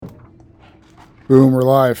Boom, we're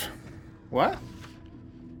live. What? I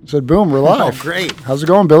said, boom, we're live. Oh, great. How's it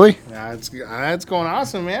going, Billy? It's going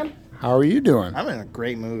awesome, man. How are you doing? I'm in a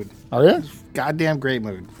great mood. Are you? Goddamn great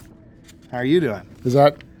mood. How are you doing? Is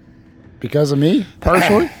that because of me,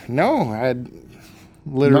 partially? No, I had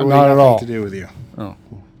literally Not at nothing all. to do with you. Oh.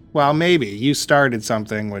 Well, maybe. You started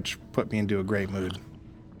something which put me into a great mood.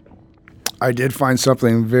 I did find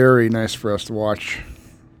something very nice for us to watch,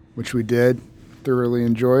 which we did. Thoroughly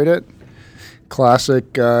enjoyed it.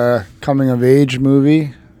 Classic coming-of-age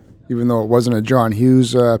movie, even though it wasn't a John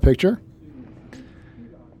Hughes picture.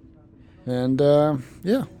 And,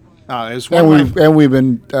 yeah. It's one of my... And we've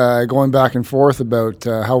been going back and forth about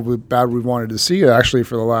how bad we wanted to see it, actually,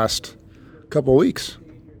 for the last couple of weeks.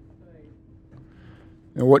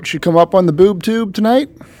 And what should come up on the boob tube tonight?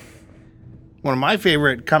 One of my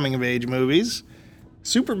favorite coming-of-age movies,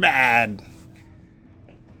 Superbad,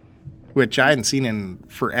 which I hadn't seen in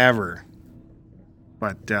forever.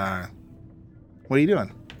 But, what are you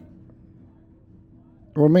doing?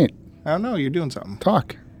 What do you mean? I don't know. You're doing something.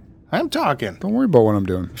 Talk. I'm talking. Don't worry about what I'm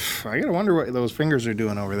doing. I gotta wonder what those fingers are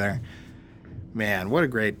doing over there. Man, what a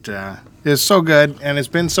great... it's so good, and it's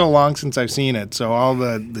been so long since I've seen it, so all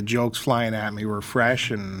the jokes flying at me were fresh,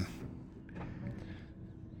 and...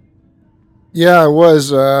 Yeah, it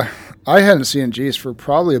was. I hadn't seen Geese for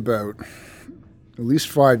probably about at least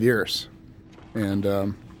 5 years.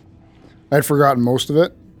 And I'd forgotten most of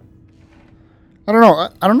it. I don't know.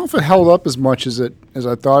 I don't know if it held up as much as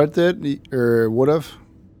I thought it did or would have.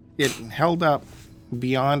 It held up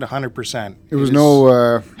beyond 100%. It was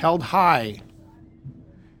no... held high.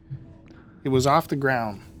 It was off the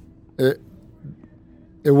ground.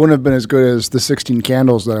 It wouldn't have been as good as the 16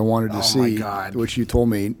 Candles that I wanted to see. Oh, my God. Which you told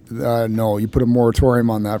me, no, you put a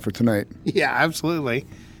moratorium on that for tonight. Yeah, absolutely.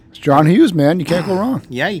 It's John Hughes, man. You can't go wrong.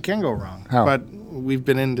 Yeah, you can go wrong. How? But we've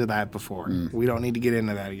been into that before. We don't need to get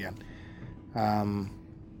into that again.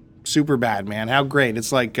 Superbad, man. How great.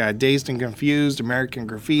 It's like Dazed and Confused, American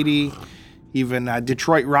Graffiti, even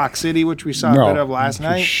Detroit Rock City, which we saw a bit of last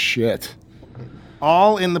night. Shit.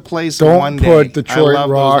 All in the place of one day. Don't put Detroit I love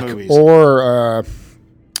Rock those movies. or...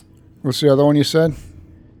 what's the other one you said?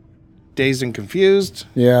 Dazed and Confused.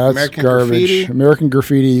 Yeah, that's American garbage. Graffiti. American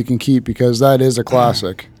Graffiti you can keep because that is a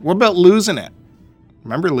classic. What about Losing It?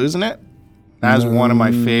 Remember Losing It? That was one of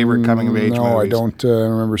my favorite coming-of-age movies. No, I don't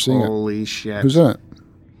remember seeing it. Holy shit. Who's in it?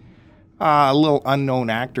 A little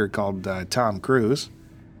unknown actor called Tom Cruise.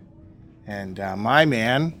 And my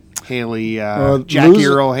man, Haley, Jackie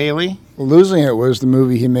Earle Haley. Losing It was the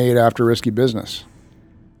movie he made after Risky Business.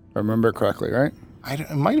 If I remember it correctly, right?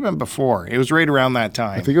 It might have been before. It was right around that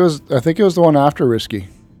time. I think it was the one after Risky.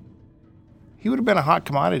 He would have been a hot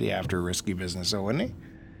commodity after Risky Business, though, wouldn't he?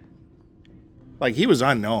 Like, he was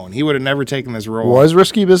unknown. He would have never taken this role. Was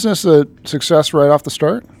Risky Business a success right off the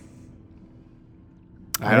start?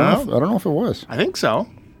 I don't know. I don't know if it was. I think so.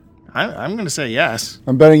 I'm going to say yes.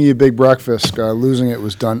 I'm betting you Big Breakfast. Losing It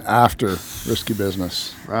was done after Risky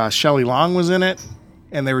Business. Shelley Long was in it,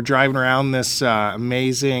 and they were driving around this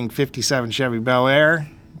amazing 57 Chevy Bel Air,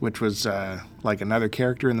 which was like another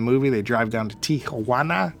character in the movie. They drive down to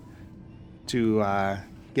Tijuana to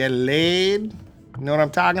get laid. You know what I'm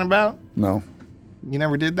talking about? No. You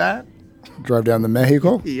never did that? Drive down to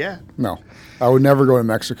Mexico? Yeah. No. I would never go to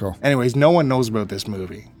Mexico. Anyways, no one knows about this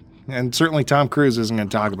movie. And certainly Tom Cruise isn't going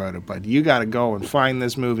to talk about it, but you got to go and find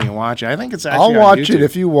this movie and watch it. I think it's actually I'll on watch YouTube. it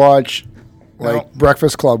if you watch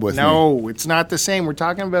Breakfast Club with me. No, it's not the same. We're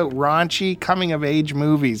talking about raunchy coming-of-age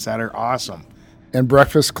movies that are awesome. And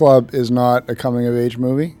Breakfast Club is not a coming-of-age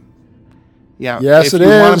movie? Yeah. Yes, it If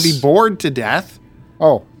you want is. to be bored to death.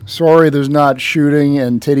 Oh, sorry, there's not shooting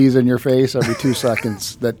and titties in your face every 2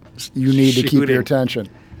 seconds that you need to keep Shooting. your attention.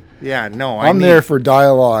 Yeah, no. I'm there for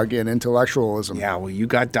dialogue and intellectualism. Yeah, well, you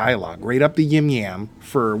got dialogue right up the yim-yam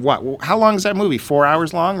for what? Well, how long is that movie? 4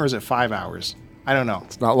 hours long, or is it 5 hours? I don't know.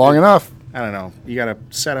 It's not long enough. I don't know. You got to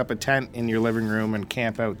set up a tent in your living room and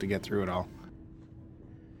camp out to get through it all.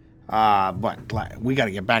 But we got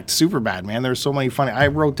to get back to Superbad, man. There's so many funny... I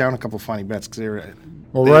wrote down a couple funny bits because they were...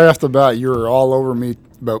 Well, right off the bat, you were all over me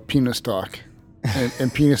about penis talk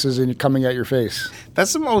and penises coming at your face.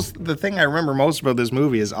 That's the thing I remember most about this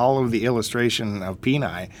movie is all of the illustration of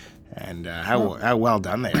peni and how well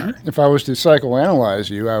done they are. If I was to psychoanalyze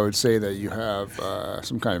you, I would say that you have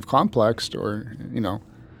some kind of complex or,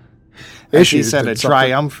 As he issues. said, a that something-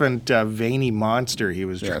 triumphant, veiny monster he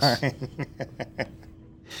was trying.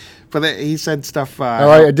 But he said stuff...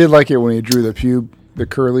 I did like it when he drew the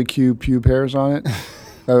curly pube hairs on it.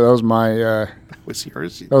 That was my... was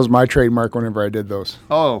yours? That was my trademark whenever I did those.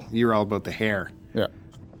 Oh, you're all about the hair. Yeah.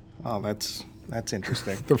 Oh, that's That's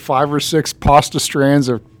interesting. The 5 or 6 pasta strands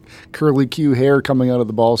of curly Q hair coming out of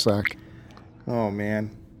the ball sack. Oh,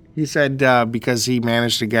 man. He said because he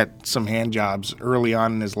managed to get some hand jobs early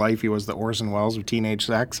on in his life, he was the Orson Welles of teenage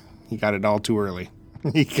sex. He got it all too early.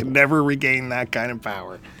 He could never regain that kind of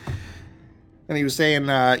power. And he was saying,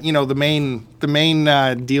 the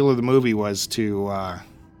main deal of the movie was to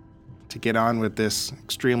get on with this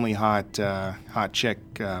extremely hot chick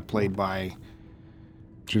played by.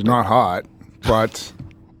 She's not hot, but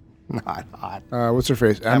Not hot. what's her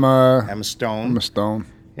face? Emma Stone. Emma Stone.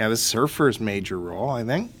 Yeah, this is her first major role, I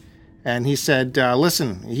think. And he said,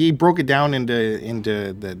 listen, he broke it down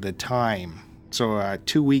into the time. So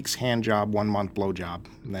 2 weeks hand job, 1 month blow job,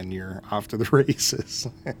 and then you're off to the races.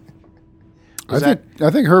 I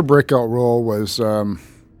think her breakout role was the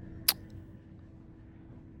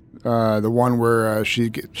one where she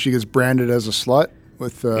gets branded as a slut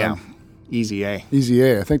with Easy A. Easy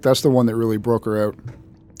A. I think that's the one that really broke her out.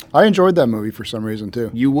 I enjoyed that movie for some reason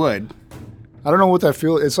too. You would. I don't know what that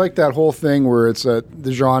feels. It's like that whole thing where it's the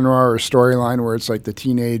genre or storyline where it's like the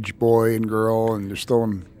teenage boy and girl and they're still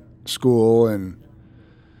in school, and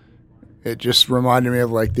it just reminded me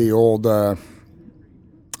of like the old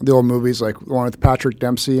movies, like the one with Patrick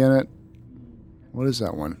Dempsey in it. What is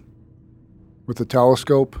that one? With the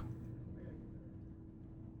telescope?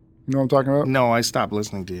 You know what I'm talking about? No, I stopped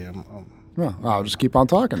listening to you. Well, I'll just keep on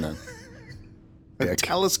talking then. A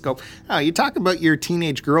telescope. Oh, you talk about your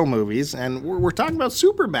teenage girl movies, and we're talking about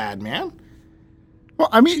Superbad, man. Well,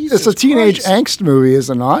 I mean, Jesus it's a teenage Christ. angst movie, is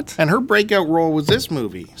it not? And her breakout role was this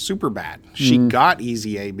movie, Superbad. She got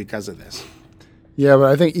Easy A because of this. Yeah,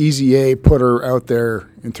 but I think Easy A put her out there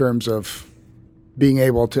in terms of being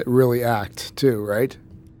able to really act too, right?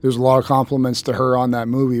 There's a lot of compliments to her on that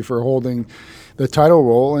movie for holding the title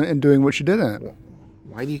role and doing what she did in it.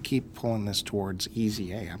 Why do you keep pulling this towards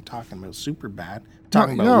Easy A? I'm talking about Superbad. I'm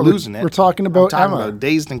talking about no, losing it. we're talking about I'm talking Emma. about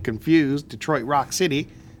Dazed and Confused, Detroit Rock City.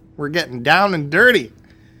 We're getting down and dirty.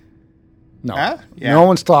 No, Huh? Yeah. no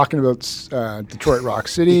one's talking about Detroit Rock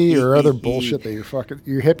City or other bullshit that you're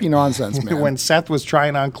hippie nonsense, man. When Seth was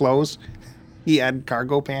trying on clothes, he had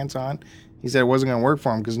cargo pants on. He said it wasn't going to work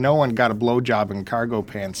for him because no one got a blowjob in cargo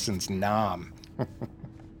pants since Nam.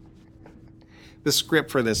 The script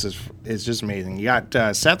for this is just amazing. You got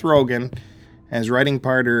Seth Rogen and his writing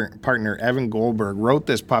partner Evan Goldberg wrote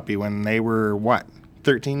this puppy when they were,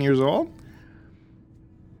 13 years old?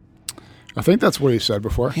 I think that's what he said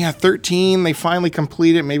before. Yeah, 13. They finally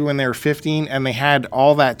completed it maybe when they were 15, and they had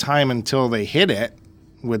all that time until they hit it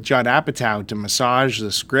with Judd Apatow to massage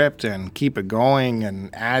the script and keep it going and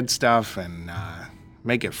add stuff and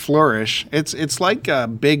make it flourish. It's like a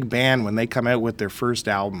big band when they come out with their first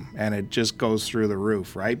album and it just goes through the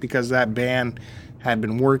roof, right? Because that band had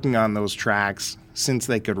been working on those tracks since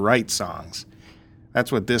they could write songs. That's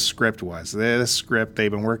what this script was. This script they've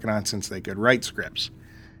been working on since they could write scripts.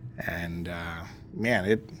 And man,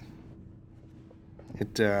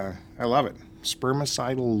 I love it.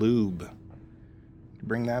 Spermicidal lube.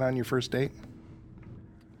 Bring that on your first date?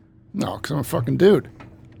 No, because I'm a fucking dude.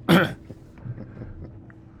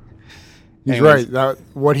 He's Anyways. right.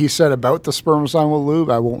 What he said about the spermicidal lube,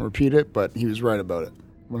 I won't repeat it, but he was right about it,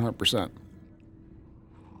 100%.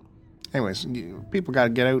 Anyways, people got to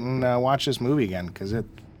get out and watch this movie again because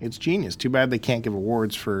it's genius. Too bad they can't give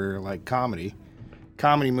awards for like comedy.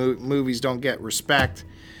 Comedy movies don't get respect.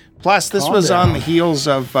 Plus, this Calm was down. on the heels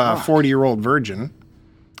of 40-Year-Old Virgin,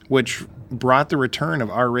 which brought the return of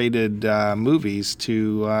R-rated movies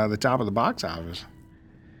to the top of the box office.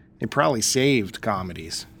 It probably saved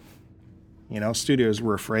comedies. You know, studios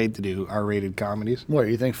were afraid to do R-rated comedies. What,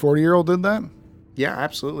 you think 40-year-old did that? Yeah,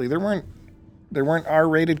 absolutely. There weren't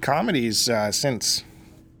R-rated comedies since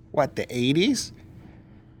the 80s?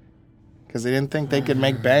 Because they didn't think they could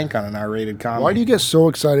make bank on an R-rated comedy. Why do you get so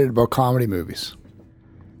excited about comedy movies?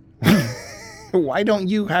 Why don't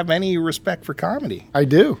you have any respect for comedy? I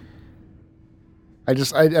do. I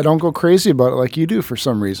don't go crazy about it like you do for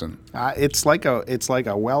some reason. It's like a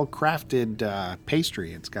well-crafted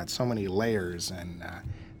pastry. It's got so many layers, and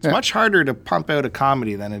it's much harder to pump out a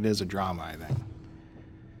comedy than it is a drama, I think.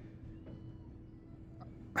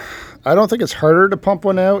 I don't think it's harder to pump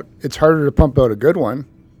one out. It's harder to pump out a good one.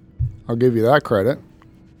 I'll give you that credit.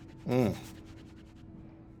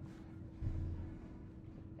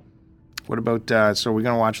 What about, so are we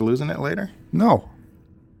going to watch Losing It later? No.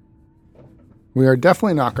 We are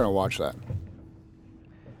definitely not going to watch that.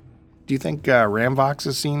 Do you think Ramvox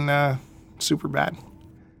has seen Superbad?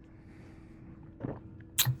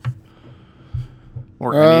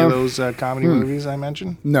 Or any of those comedy movies I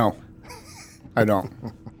mentioned? No. I don't.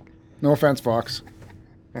 No offense, Fox.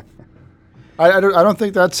 I don't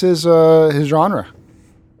think that's his genre.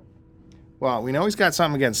 Well, we know he's got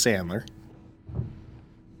something against Sandler.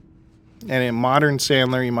 And in modern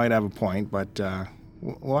Sandler, he might have a point, but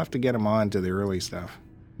we'll have to get him on to the early stuff.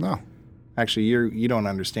 No. Actually, you don't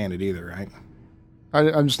understand it either, right?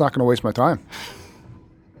 I'm just not going to waste my time.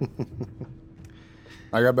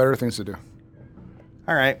 I got better things to do.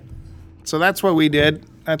 All right. So that's what we did.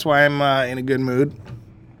 That's why I'm in a good mood.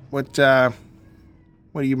 What have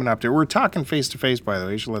you been up to? We're talking face-to-face, by the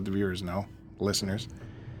way. You should let the viewers know, listeners.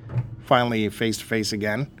 Finally face-to-face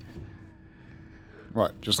again.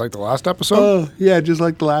 What, just like the last episode? Oh, yeah, just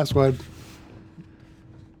like the last one.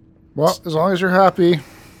 Well, as long as you're happy,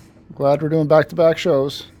 glad we're doing back-to-back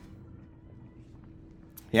shows.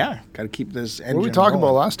 Yeah, got to keep this engine What were we talking going.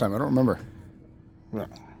 about last time? I don't remember. Well,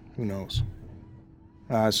 who knows?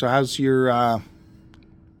 So how's your...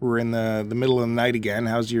 we're in the middle of the night again.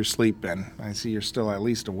 How's your sleep been? I see you're still at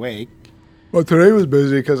least awake. Well, today was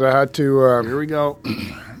busy because I had to... Here we go.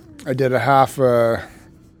 I did a half...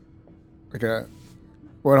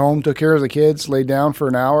 went home, took care of the kids, laid down for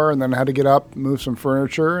an hour, and then I had to get up, move some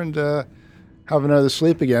furniture, and have another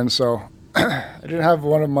sleep again. So I didn't have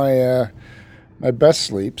one of my my best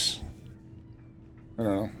sleeps. I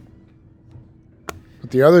don't know.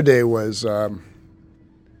 But the other day was...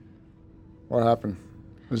 what happened?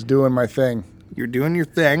 I was doing my thing. You're doing your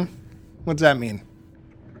thing. What's that mean?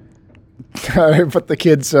 I put the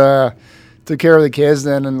kids... took care of the kids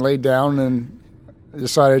then and laid down and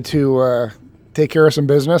decided to... take care of some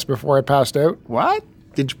business before I passed out. What?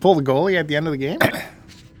 Did you pull the goalie at the end of the game?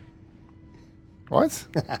 What?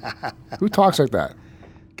 Who talks like that?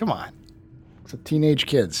 Come on. It's a teenage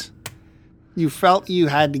kids. You felt you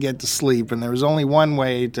had to get to sleep, and there was only one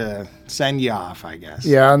way to send you off, I guess.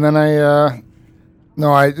 Yeah, and then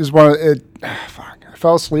I just wanted it. Fuck, I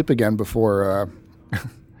fell asleep again before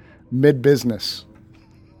mid business,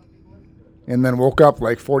 and then woke up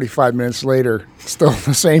like 45 minutes later, still in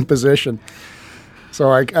the same position.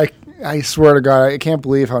 So I swear to God, I can't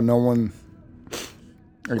believe how no one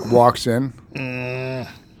walks in.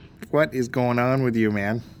 What is going on with you,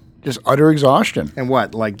 man? Just utter exhaustion. And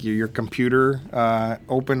what, like your computer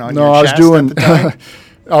open on No, your I was chest doing. at the time?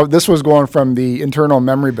 Oh, this was going from the internal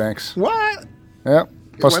memory banks. What? Yeah,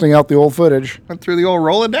 busting out the old footage. Went through the old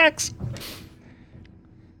Rolodex?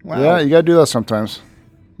 Wow. Yeah, you gotta do that sometimes.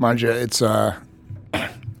 Mind you, it's I've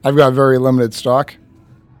got very limited stock.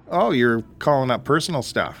 Oh, you're calling up personal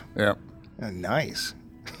stuff. Yeah. Nice.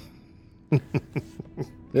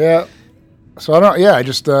 Yeah. So I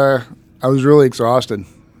just I was really exhausted.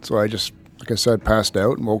 So I just, like I said, passed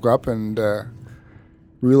out and woke up and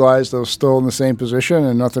realized I was still in the same position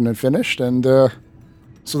and nothing had finished. And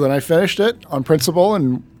so then I finished it on principle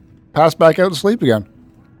and passed back out to sleep again.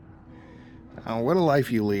 Oh, what a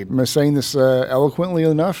life you lead. Am I saying this eloquently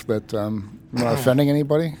enough that I'm not offending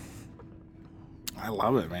anybody? I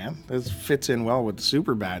love it, man. This fits in well with the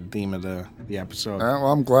Superbad theme of the episode.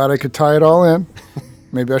 Well, I'm glad I could tie it all in.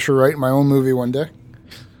 Maybe I should write my own movie one day.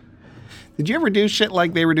 Did you ever do shit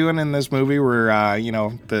like they were doing in this movie where,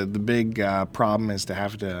 the big problem is to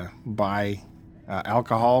have to buy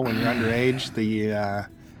alcohol when you're underage?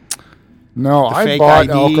 No, I fake bought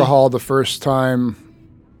ID? alcohol the first time.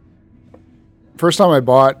 First time I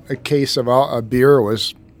bought a case of a beer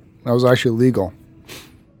was actually legal.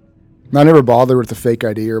 I never bothered with the fake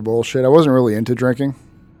ID or bullshit. I wasn't really into drinking.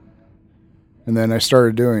 And then I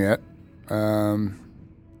started doing it.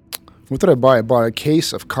 What did I buy? I bought a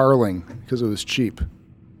case of Carling because it was cheap.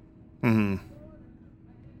 Mm-hmm.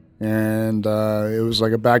 And it was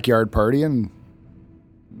like a backyard party, and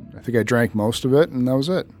I think I drank most of it, and that was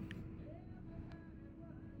it.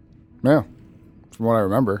 Yeah, from what I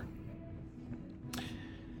remember.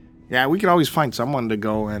 Yeah, we could always find someone to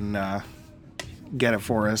go and get it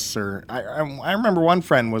for us. Or I remember one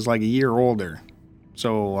friend was like a year older,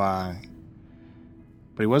 so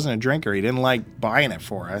but he wasn't a drinker. He didn't like buying it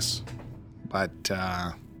for us. But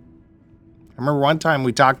I remember one time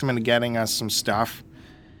we talked him into getting us some stuff.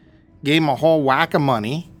 Gave him a whole whack of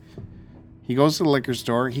money. He goes to the liquor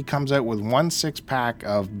store. He comes out with 1 6-pack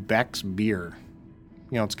of Beck's beer.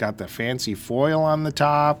 You know, it's got the fancy foil on the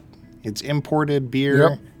top. It's imported beer.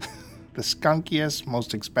 Yep. The skunkiest,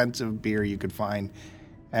 most expensive beer you could find.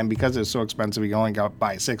 And because it's so expensive, you only got to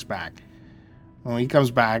buy a 6-pack. When he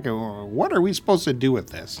comes back, what are we supposed to do with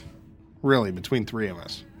this? Really, between three of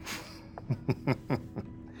us.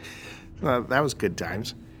 Well, that was good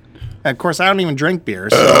times. And of course, I don't even drink beer,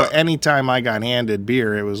 so anytime I got handed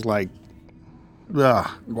beer, it was like, ugh.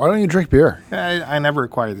 Why don't you drink beer? I never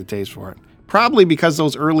acquired the taste for it. Probably because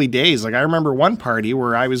those early days, like I remember one party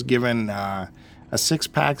where I was given a a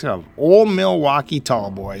 6-pack of Old Milwaukee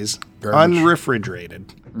Tall Boys, Garbage.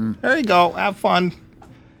 unrefrigerated. There you go. Have fun.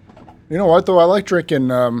 You know what, though? I like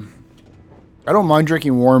drinking, I don't mind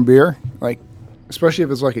drinking warm beer, like, especially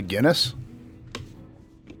if it's like a Guinness.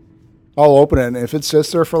 I'll open it, and if it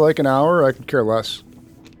sits there for like an hour, I could care less.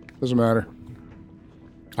 Doesn't matter.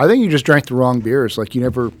 I think you just drank the wrong beers. Like, you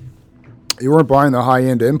weren't buying the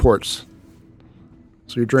high-end imports.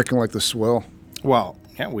 So you're drinking like the swill. Well,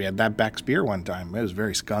 yeah, we had that Beck's beer one time. It was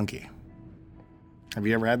very skunky. Have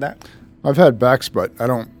you ever had that? I've had Beck's, but I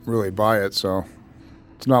don't really buy it, so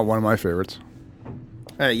it's not one of my favorites.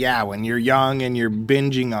 Yeah, when you're young and you're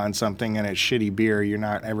binging on something and it's shitty beer, you're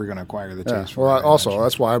not ever going to acquire the Yeah. taste. Well, for it, also,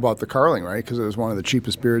 that's why I bought the Carling, right? Because it was one of the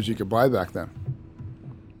cheapest beers you could buy back then.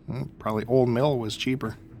 Probably Old Mill was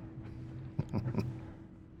cheaper.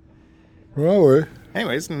 Well,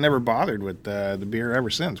 Anyways, never bothered with the beer ever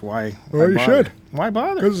since. Why? Well, you bother? should. Why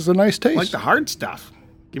bother? because it's a nice taste. Like the hard stuff.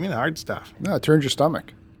 Give me the hard stuff. Yeah, it turns your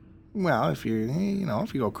stomach. Well, if you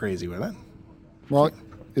go crazy with it. Well,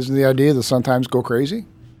 isn't the idea to sometimes go crazy?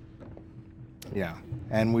 Yeah,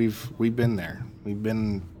 and we've been there. We've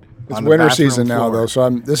been. It's on the winter bathroom season now, floor. though, so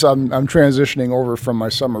I'm transitioning over from my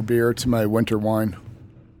summer beer to my winter wine.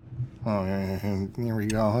 Oh, here we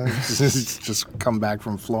go. Just come back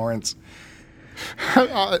from Florence.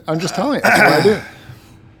 I'm just telling you, that's what I do.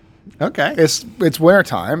 Okay. It's winter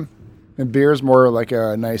time, and beer is more like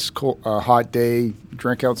a nice cold, hot day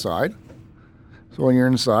drink outside. So when you're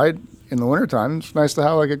inside in the wintertime, it's nice to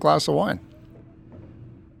have like a glass of wine.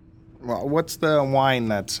 Well, what's the wine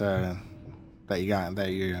that's that you got? That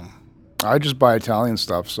you, I just buy Italian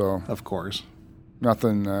stuff, so of course.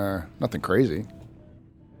 nothing crazy.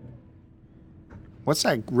 What's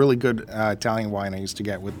that really good Italian wine I used to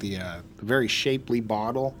get with the very shapely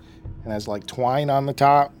bottle and has like twine on the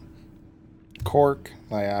top, cork,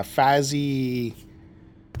 like Fazzi,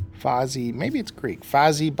 maybe it's Greek,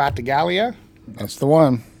 Fazzi Battaglia. That's the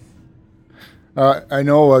one. I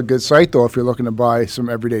know a good site, though, if you're looking to buy some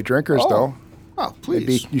everyday drinkers, though. Oh, please.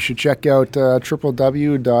 Maybe you should check out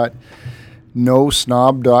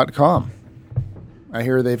www.nosnob.com. I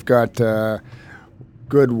hear they've got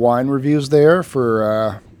good wine reviews there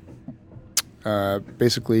for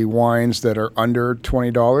basically wines that are under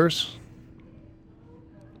 $20.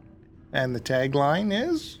 And the tagline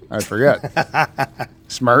is I forget.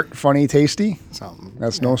 Smart, funny, tasty. something.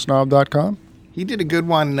 That's nosnob.com. He did a good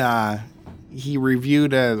one. He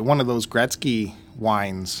reviewed one of those Gretzky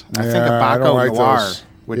wines. I think a Yeah, I Baco don't like Noir, those.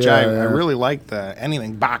 which Yeah, I yeah. really like.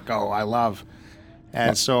 Anything Baco, I love.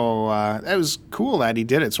 And so it was cool that he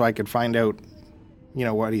did it, so I could find out,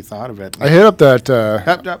 what he thought of it. I hit up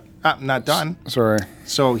that. Not done. Sorry.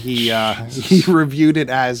 So he he reviewed it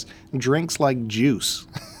as drinks like juice.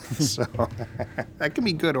 So that can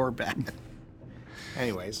be good or bad.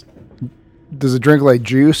 Anyways. Does it drink like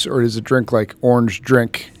juice or does it drink like orange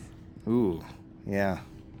drink? Ooh, yeah.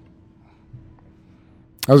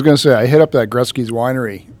 I was going to say, I hit up that Gretzky's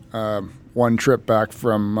winery one trip back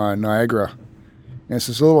from Niagara. And it's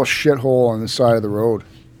this little shithole on the side of the road.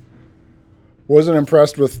 Wasn't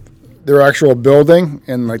impressed with their actual building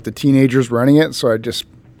and like the teenagers running it, so I just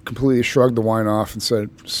completely shrugged the wine off and said,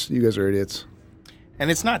 "You guys are idiots." And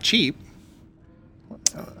it's not cheap.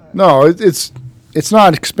 No, it's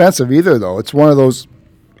not expensive either, though. It's one of those.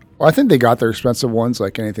 Well, I think they got their expensive ones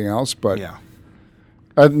like anything else, but Yeah.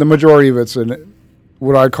 the majority of it's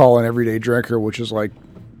what I call an everyday drinker, which is like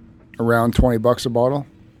around $20 a bottle.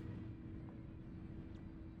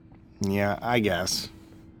 Yeah, I guess.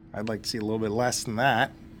 I'd like to see a little bit less than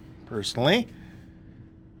that, personally.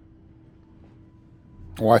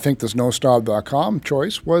 Well, I think this nosnob.com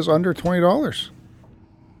choice was under $20.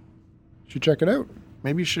 Should check it out.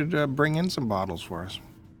 Maybe you should bring in some bottles for us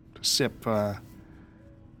to sip To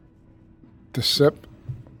sip.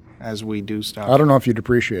 as we do stuff. I don't know if you'd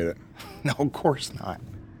appreciate it. No, of course not.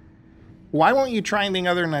 Why won't you try anything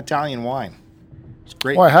other than Italian wine? It's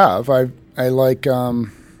great. Well, I have. I like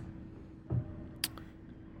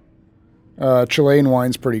Chilean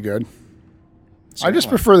wine's pretty good. I just Certainly.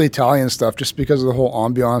 prefer the Italian stuff just because of the whole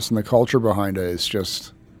ambiance and the culture behind it. It's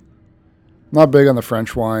just not big on the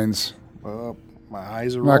French wines. Oh, my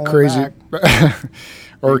eyes are Not rolling crazy. back.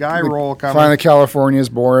 Or Big eye roll coming. Find the California is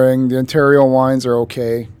boring. The Ontario wines are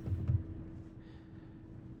okay.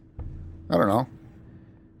 I don't know.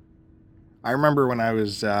 I remember when I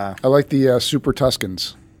was, I like the Super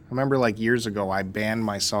Tuscans. I remember like years ago, I banned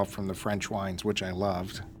myself from the French wines, which I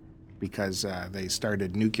loved, because they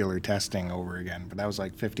started nuclear testing over again. But that was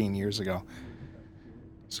like 15 years ago.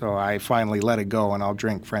 So I finally let it go, and I'll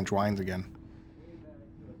drink French wines again.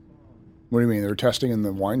 What do you mean? They're testing in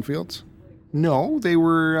the wine fields? No, they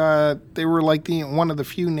were like one of the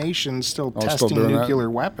few nations still still testing doing that? nuclear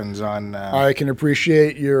weapons on. I can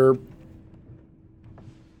appreciate your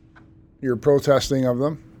protesting of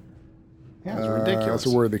them. Yeah, it's ridiculous.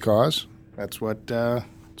 That's a worthy cause. That's what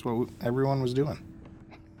everyone was doing.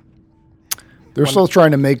 They're still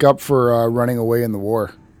trying to make up for running away in the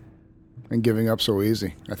war and giving up so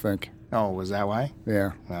easy, I think. Oh, was that why?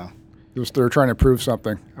 Yeah. Well, They're trying to prove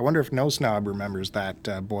something. I wonder if No Snob remembers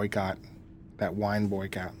that boycott, that wine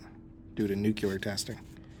boycott, due to nuclear testing.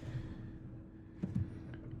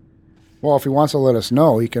 Well, if he wants to let us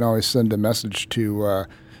know, he can always send a message to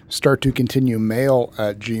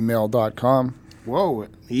starttocontinuemail@gmail.com. Whoa,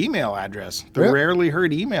 email address. The Yeah. rarely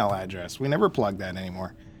heard email address. We never plug that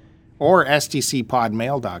anymore. Or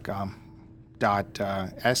stcpodmail.com.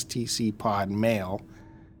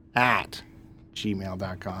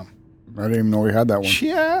 stcpodmail@gmail.com. I didn't even know we had that one.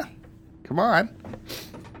 Yeah. Come on.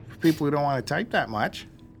 For people who don't want to type that much.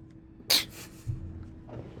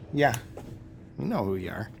 Yeah. You know who you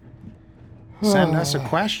are. Send us a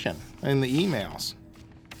question in the emails.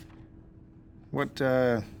 What,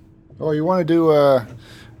 Oh, you want to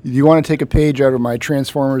you want to take a page out of my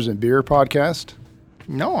Transformers and Beer podcast?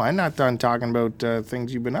 No, I'm not done talking about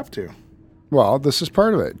things you've been up to. Well, this is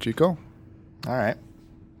part of it, Chico. All right.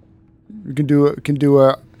 We can do an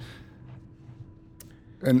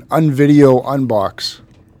unvideo unbox.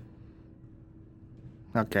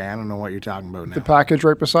 Okay, I don't know what you're talking about now. The package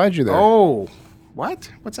right beside you there. Oh, what?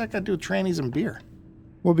 What's that got to do with trannies and beer?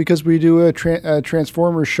 Well, because we do a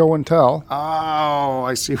Transformers show and tell. Oh,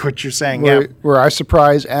 I see what you're saying. Where I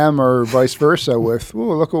surprise M or vice versa with,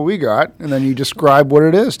 "Ooh, look what we got," and then you describe what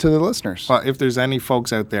it is to the listeners. Well, if there's any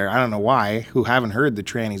folks out there, I don't know why, who haven't heard the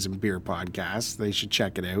Trannies and Beer podcast, they should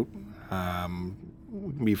check it out.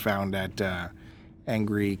 We can be found at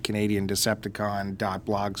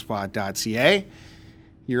angrycanadiandecepticon.blogspot.ca.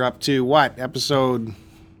 You're up to what, episode?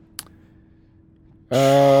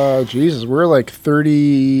 Jesus, we're like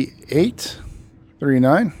 38,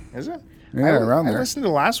 39. Is it? Yeah, around there. I listened to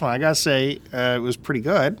the last one. I got to say, it was pretty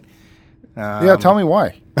good. Yeah, tell me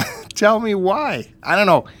why. Tell me why. I don't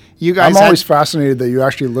know. You guys I'm always fascinated that you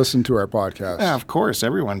actually listen to our podcast. Yeah, of course.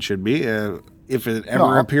 Everyone should be. If it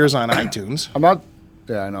ever appears on iTunes. I'm not.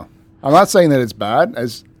 Yeah, I know. I'm not saying that it's bad,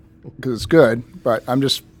 because it's good. But I'm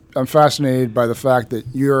fascinated by the fact that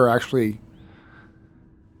you're actually,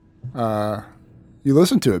 you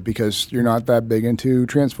listen to it because you're not that big into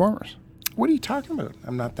Transformers. What are you talking about?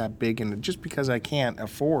 I'm not that big into just because I can't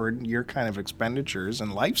afford your kind of expenditures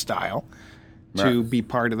and lifestyle to be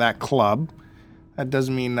part of that club. That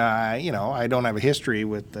doesn't mean I don't have a history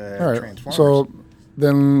with Transformers. So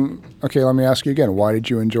then, okay, let me ask you again. Why did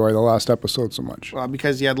you enjoy the last episode so much? Well,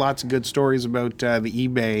 because you had lots of good stories about the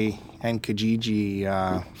eBay and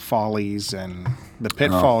Kijiji follies and the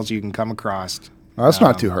pitfalls you can come across. Well, that's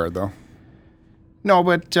not too hard, though. No,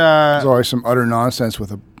 but there's always some utter nonsense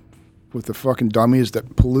with the fucking dummies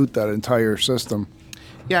that pollute that entire system.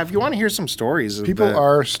 Yeah, if you want to hear some stories. People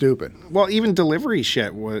are stupid. Well, even delivery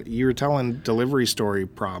shit. You were telling delivery story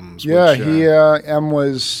problems. Yeah, M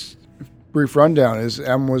was, brief rundown is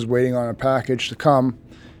M was waiting on a package to come,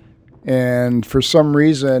 and for some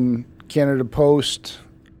reason, Canada Post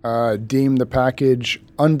deemed the package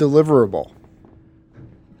undeliverable.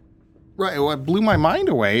 Right. What blew my mind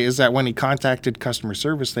away is that when he contacted customer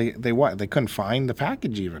service, they couldn't find the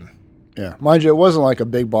package even. Yeah, mind you, it wasn't like a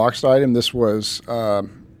big boxed item. This was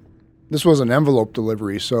an envelope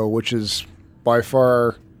delivery, which is by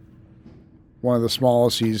far one of the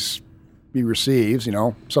smallest he receives.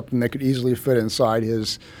 Something that could easily fit inside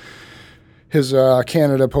his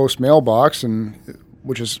Canada Post mailbox, and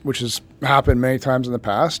which has happened many times in the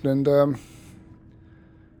past. And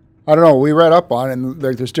I don't know. We read up on it, and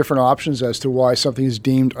there's different options as to why something is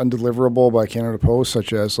deemed undeliverable by Canada Post,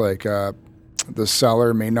 such as the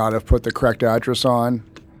seller may not have put the correct address on.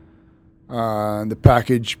 The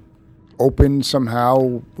package opened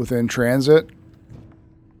somehow within transit.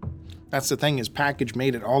 That's the thing. His package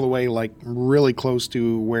made it all the way really close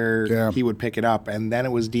to where he would pick it up, and then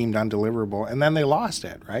it was deemed undeliverable, and then they lost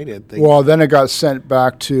it, right? Then it gets sent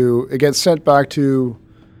back to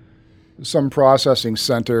some processing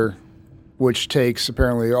center, which takes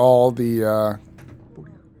apparently all the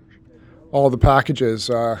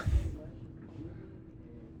packages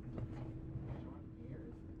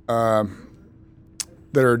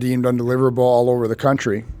that are deemed undeliverable all over the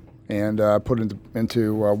country, and put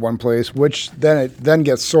into one place, which then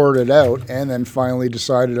gets sorted out, and then finally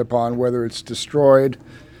decided upon whether it's destroyed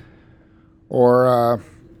or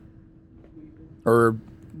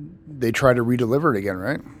they try to redeliver it again,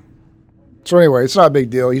 right? So anyway, it's not a big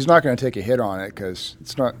deal. He's not going to take a hit on it because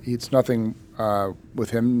it's nothing with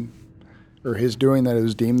him or his doing that it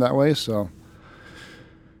was deemed that way. So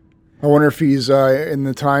I wonder if he's in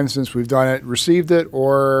the time since we've done it received it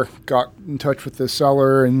or got in touch with the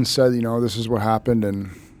seller and said, this is what happened and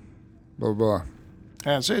blah blah.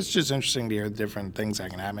 Yeah, so it's just interesting to hear the different things that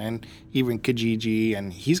can happen. And even Kijiji,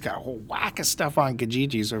 and he's got a whole whack of stuff on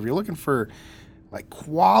Kijiji. So if you're looking for like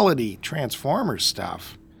quality Transformers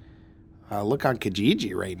stuff, look on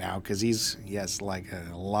Kijiji right now because he has like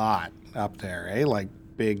a lot up there, eh? Like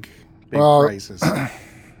big prices.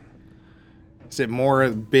 Is it more a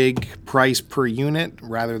big price per unit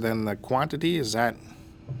rather than the quantity? Is that,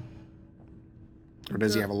 or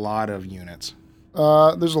does he have a lot of units?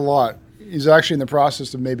 There's a lot. He's actually in the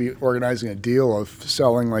process of maybe organizing a deal of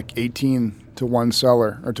selling like 18 to one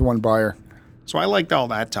seller or to one buyer. So I liked all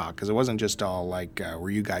that talk because it wasn't just all like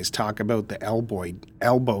where you guys talk about the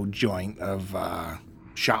elbow joint of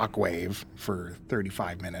Shockwave for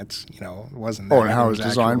 35 minutes. It wasn't that. Oh, and how it was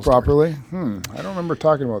designed properly? I don't remember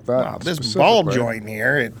talking about that. Wow, this ball joint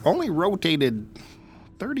here, it only rotated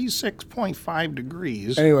 36.5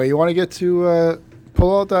 degrees. Anyway, you want to get to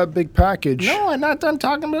pull out that big package. No, I'm not done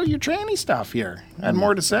talking about your tranny stuff here. I had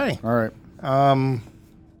more to say. All right.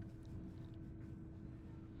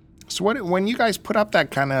 So when you guys put up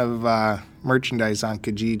that kind of merchandise on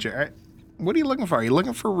Kijiji, what are you looking for? Are you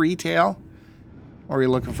looking for retail or are you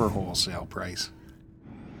looking for wholesale price?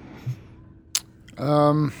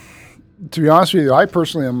 To be honest with you, I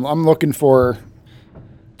personally I'm looking to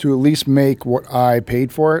at least make what I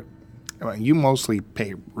paid for it. Well, you mostly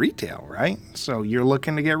pay retail, right? So you're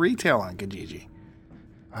looking to get retail on Kijiji.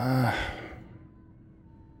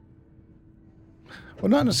 Well,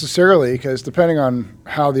 not necessarily, because depending on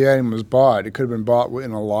how the item was bought, it could have been bought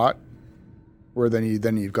in a lot, where then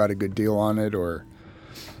you've got a good deal on it, or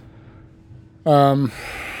I'm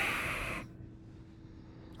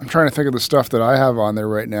trying to think of the stuff that I have on there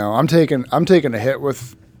right now. I'm taking a hit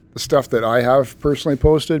with the stuff that I have personally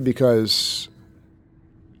posted because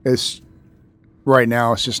right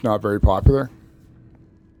now it's just not very popular,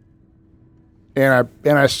 and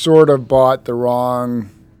I sort of bought the wrong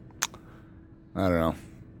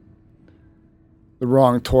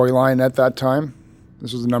toy line at that time.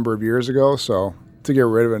 This was a number of years ago, so to get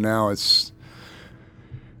rid of it now, it's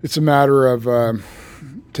a matter of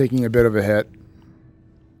taking a bit of a hit.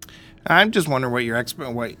 I'm just wondering what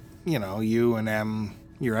you and them,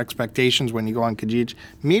 your expectations when you go on Kijiji.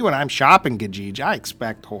 Me, when I'm shopping Kijiji, I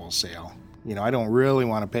expect wholesale. I don't really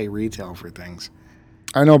want to pay retail for things.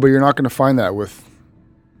 I know, but you're not going to find that with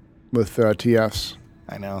TFs.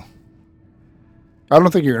 I know. I don't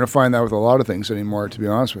think you're going to find that with a lot of things anymore, to be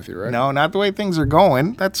honest with you, right? No, not the way things are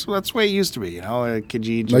going. That's the way it used to be,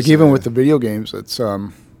 Kijiji. Like even with the video games, it's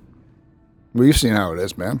we've seen how it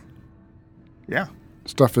is, man. Yeah.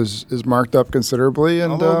 Stuff is marked up considerably,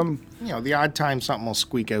 and although, the odd time something will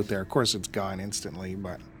squeak out there. Of course, it's gone instantly,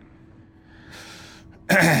 but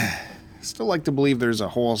still like to believe there's a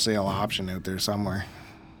wholesale option out there somewhere.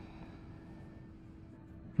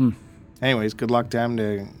 Anyways, good luck to him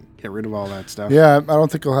to get rid of all that stuff. Yeah, I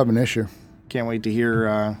don't think he'll have an issue. Can't wait to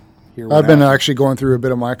hear what I've been actually going through a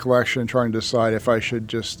bit of my collection, trying to decide if I should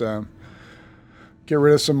just get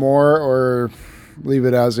rid of some more or leave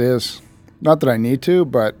it as is. Not that I need to,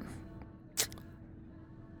 but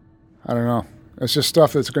I don't know. It's just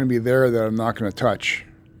stuff that's going to be there that I'm not going to touch,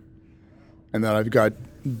 and that I've got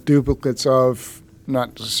duplicates of,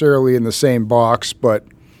 not necessarily in the same box, but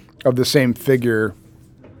of the same figure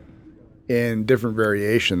in different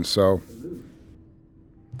variations. So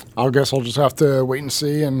I guess I'll just have to wait and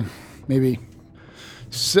see and maybe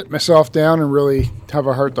sit myself down and really have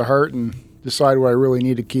a heart-to-heart and decide what I really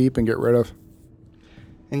need to keep and get rid of.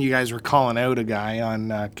 And you guys were calling out a guy on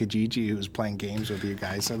Kijiji who was playing games with you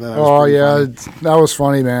guys. So that that was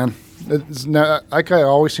funny, man. That guy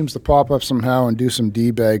always seems to pop up somehow and do some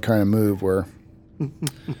D-bag kind of move where...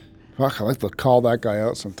 Fuck, I like to call that guy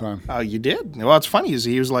out sometime. Oh, you did? Well, it's funny.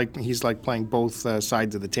 He's like playing both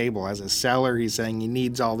sides of the table. As a seller, he's saying he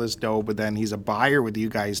needs all this dough, but then he's a buyer with you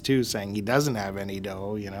guys too, saying he doesn't have any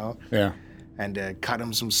dough, Yeah. And cut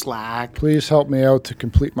him some slack. Please help me out to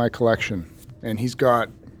complete my collection. And he's got...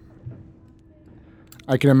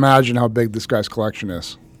 I can imagine how big this guy's collection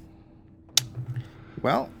is.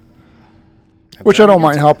 Well... Which I don't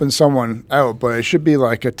mind helping someone out, but it should be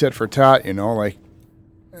like a tit for tat, like...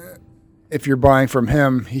 If you're buying from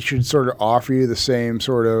him, he should sort of offer you the same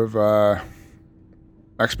sort of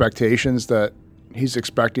expectations that he's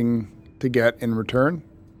expecting to get in return.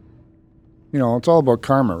 It's all about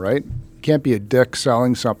karma, right? You can't be a dick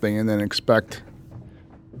selling something and then expect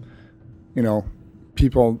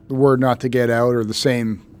people, the word not to get out, or the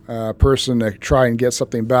same person to try and get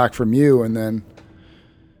something back from you and then,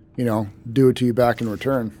 do it to you back in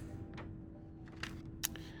return.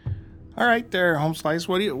 All right, there, Home Slice.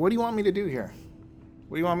 What do you want me to do here?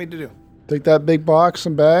 What do you want me to do? Take that big box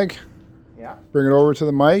and bag, Yeah. bring it over to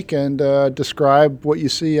the mic, and describe what you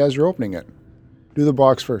see as you're opening it. Do the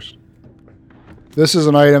box first. This is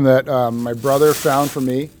an item that my brother found for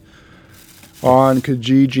me on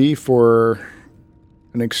Kijiji for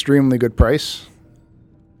an extremely good price,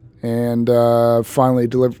 and finally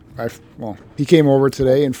delivered. He came over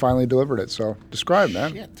today and finally delivered it. So describe,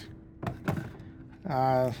 man. Shit.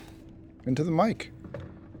 Into the mic.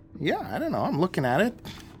 Yeah, I don't know. I'm looking at it.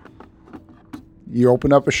 You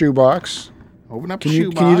open up a shoebox. Open up Can a you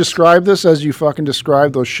shoebox. can you describe this as you fucking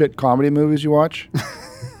describe those shit comedy movies you watch?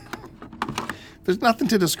 There's nothing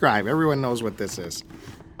to describe. Everyone knows what this is.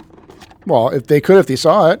 Well, if they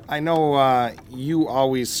saw it. I know you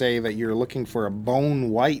always say that you're looking for a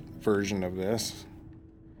bone white version of this.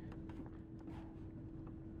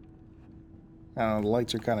 I don't know, the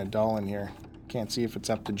lights are kind of dull in here. Can't see if it's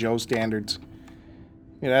up to Joe standards.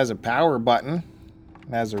 It has a power button.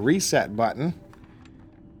 It has a reset button.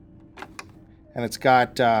 And it's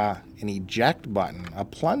got an eject button, a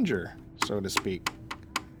plunger, so to speak.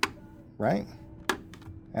 Right?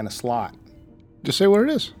 And a slot. Just say what it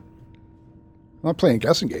is. I'm not playing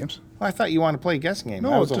guessing games. Well, I thought you wanted to play a guessing game.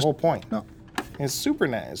 No, that was the just- whole point. No. It's Super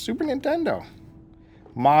Nintendo.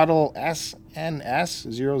 Model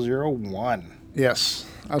SNS001. Yes,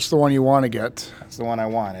 that's the one you want to get. That's the one I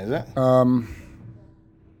want, is it?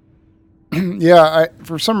 Yeah,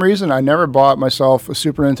 for some reason I never bought myself a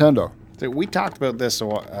Super Nintendo. So we talked about this a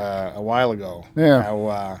while ago. Yeah.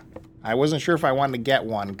 How I wasn't sure if I wanted to get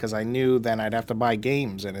one because I knew then I'd have to buy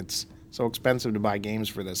games, and it's so expensive to buy games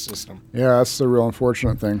for this system. Yeah, that's the real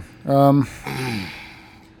unfortunate thing.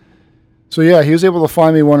 So yeah, he was able to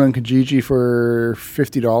find me one on Kijiji for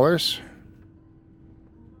 $50.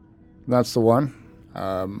 That's the one.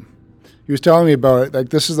 He was telling me about it. Like,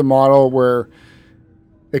 this is the model where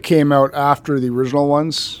it came out after the original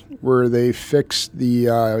ones, where they fixed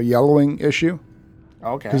the yellowing issue.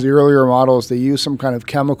 Okay. Because the earlier models, they used some kind of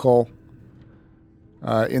chemical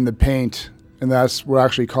in the paint, and that's what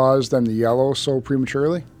actually caused them to yellow so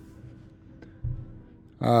prematurely.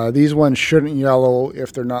 These ones shouldn't yellow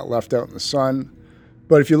if they're not left out in the sun.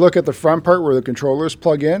 But if you look at the front part where the controllers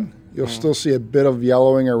plug in, you'll still see a bit of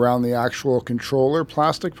yellowing around the actual controller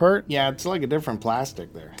plastic part. Yeah, it's like a different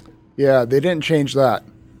plastic there. Yeah, they didn't change that.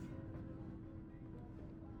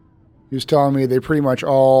 He was telling me they pretty much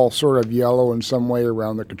all sort of yellow in some way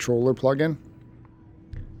around the controller plug-in.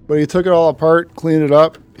 But he took it all apart, cleaned it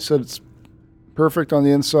up. He said it's perfect on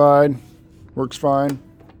the inside, works fine.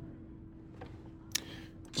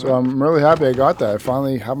 So I'm really happy I got that. I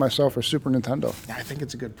finally have myself a Super Nintendo. I think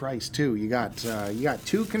it's a good price too. You got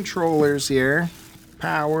two controllers here,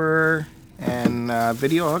 power and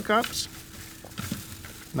video hookups.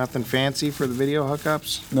 Nothing fancy for the video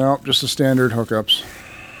hookups. No, just the standard hookups.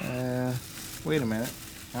 Wait a minute.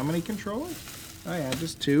 How many controllers? Oh yeah,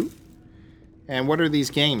 just two. And what are these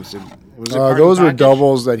games? Was it part of Those the were package?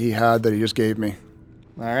 doubles that he had that he just gave me.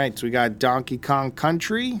 All right, so we got Donkey Kong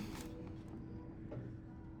Country.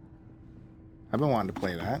 I've been wanting to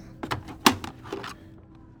play that.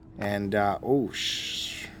 And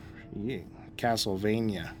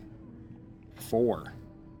Castlevania 4.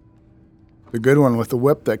 The good one with the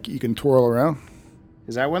whip that you can twirl around.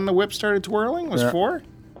 Is that when the whip started twirling? Was Yeah. 4?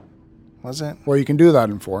 Was it? Well, you can do that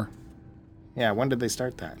in 4. Yeah, when did they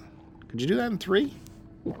start that? Could you do that in 3?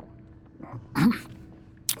 I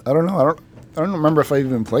don't know. I don't remember if I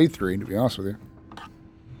even played 3, to be honest with you.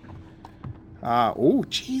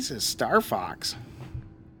 Jesus, Star Fox.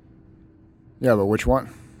 Yeah, but which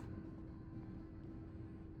one?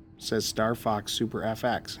 Says Star Fox Super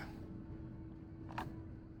FX.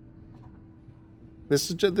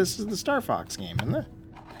 This is the Star Fox game, isn't it?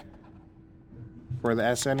 For the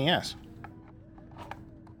SNES.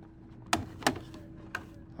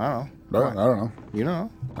 I don't know. I don't know. You know?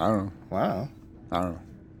 I don't know. Wow. I don't know.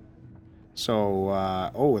 So,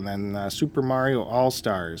 and then Super Mario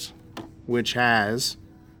All-Stars, which has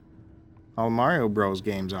all Mario Bros.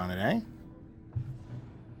 Games on it, eh?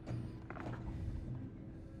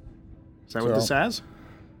 Is that what this So- has?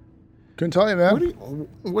 Couldn't tell you, man.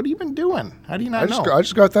 What have you been doing? How do you not know? I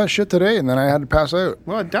just got that shit today, and then I had to pass out.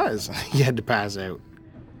 Well, it does. You had to pass out.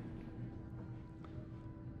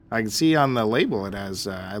 I can see on the label it has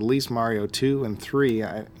at least Mario 2 and 3.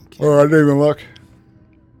 I can't Oh, I didn't even look.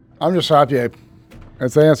 I'm just happy. I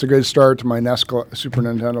think that's a good start to my Super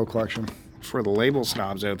Nintendo collection. for the label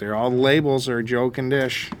snobs out there, all the labels are Joe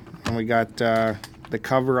Dish, and we got the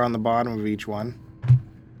cover on the bottom of each one.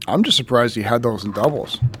 I'm just surprised he had those in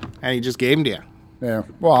doubles. And he just gave them to you. Yeah.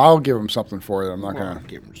 Well, I'll give him something for it. I'm not going to.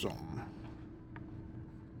 Give him something.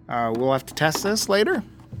 We'll have to test this later.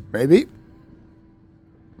 Maybe.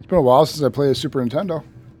 It's been a while since I played a Super Nintendo.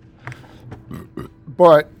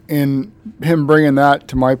 But in him bringing that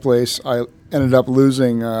to my place, I ended up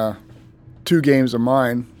losing 2 games of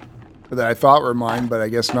mine that I thought were mine, but I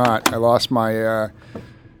guess not. I lost my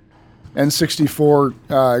N64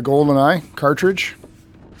 GoldenEye cartridge.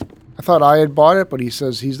 I thought I had bought it, but he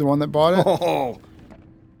says he's the one that bought it. Oh,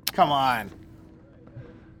 come on.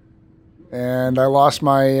 And I lost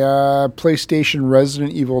my PlayStation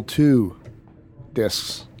Resident Evil 2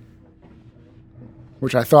 discs,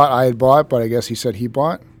 which I thought I had bought, but I guess he said he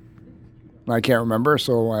bought. And I can't remember,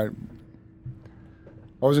 so I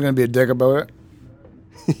wasn't going to be a dick about it.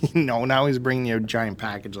 No, now he's bringing you a giant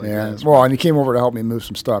package like this. Well, and he came over to help me move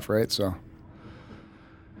some stuff, right? So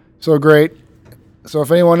great. So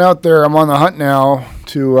if anyone out there, I'm on the hunt now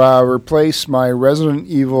to replace my Resident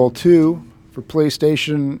Evil 2 for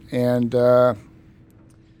PlayStation, and if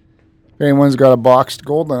anyone's got a boxed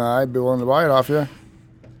GoldenEye, I'd be willing to buy it off you.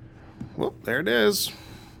 Well, there it is.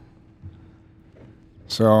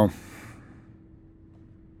 So, all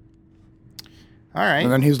right.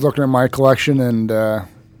 and then he's looking at my collection, and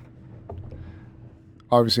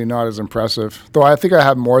obviously not as impressive. Though I think I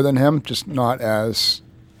have more than him, just not as.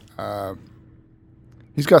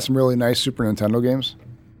 He's got some really nice Super Nintendo games.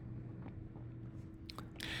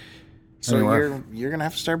 So anyway. you're gonna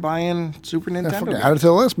have to start buying Super Nintendo. Add it to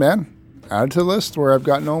the list, man. Add it to the list where I've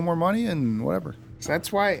got no more money and whatever. So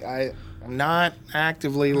that's why I'm not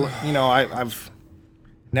actively. I've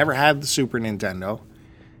never had the Super Nintendo,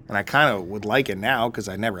 and I kind of would like it now because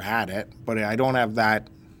I never had it, but I don't have that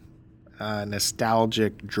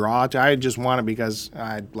nostalgic draw. I just want it because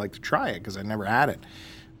I'd like to try it because I never had it.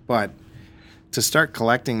 But to start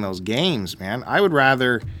collecting those games, man, I would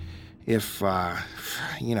rather if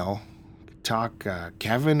talk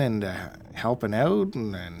Kevin into helping out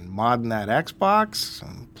and modding that Xbox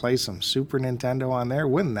and play some Super Nintendo on there.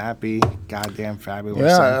 Wouldn't that be goddamn fabulous?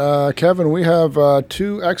 Yeah, Kevin, we have 2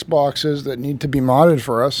 Xboxes that need to be modded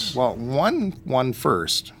for us. Well, one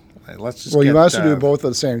first. Let's just. Well, you have to do both at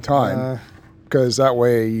the same time because that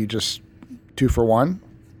way you just 2 for 1.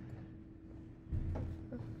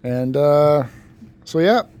 And so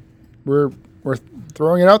yeah, we're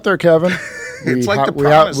throwing it out there, Kevin. It's like the we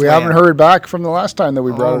promised land. haven't heard back from the last time that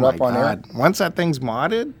we brought it up on air. Once that thing's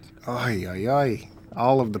modded,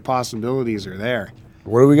 all of the possibilities are there.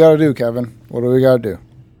 What do we got to do, Kevin? What do we got to do?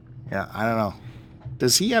 Yeah, I don't know.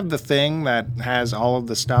 Does he have the thing that has all of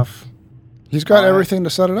the stuff? He's got everything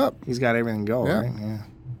to set it up. He's got everything going, Yeah. right? Yeah.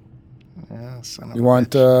 Yeah, son of You a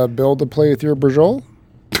want bitch. Bill to play with your Brajol?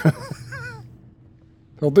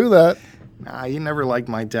 He'll do that. Nah, you never liked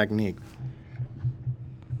my technique.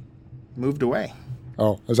 Moved away.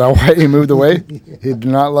 Oh, is that why he moved away? He did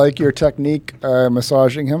not like your technique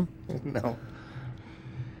massaging him? No.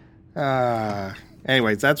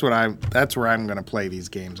 Anyways, that's where I'm going to play these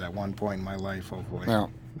games at one point in my life, hopefully. Yeah.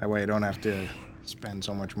 That way I don't have to spend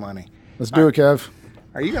so much money. Let's do it, Kev.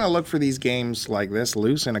 Are you going to look for these games like this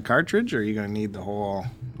loose in a cartridge, or are you going to need the whole...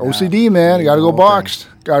 OCD, man. You got to go the whole boxed.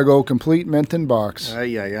 Got to go complete mint in box.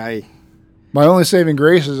 Ay. My only saving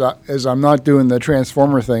grace is I'm not doing the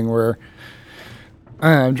Transformer thing where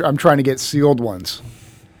I'm trying to get sealed ones,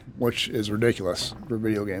 which is ridiculous for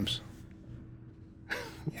video games.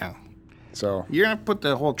 Yeah. So You're going to put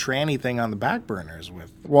the whole tranny thing on the back burners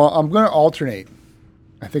with... well, I'm going to alternate.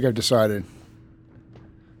 I think I've decided.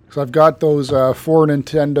 So I've got those 4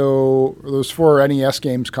 NES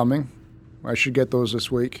games coming. I should get those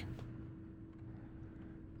this week.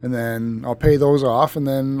 And then I'll pay those off, and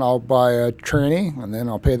then I'll buy a tranny, and then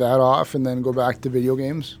I'll pay that off, and then go back to video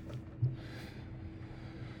games.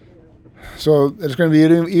 So it's going to be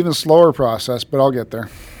an even slower process, but I'll get there.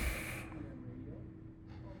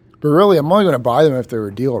 But really, I'm only going to buy them if they're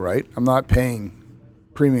a deal, right? I'm not paying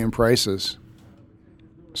premium prices.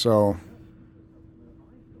 So,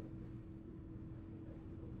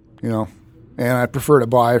 and I prefer to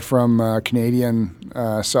buy from Canadian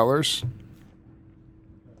sellers,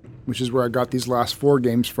 which is where I got these last 4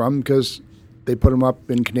 games from because they put them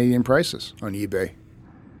up in Canadian prices on eBay.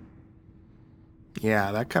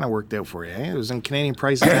 Yeah, that kind of worked out for you, eh? It was in Canadian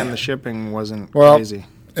prices and the shipping wasn't Well, crazy.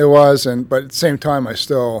 It was, but at the same time,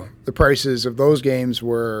 the prices of those games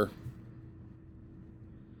were,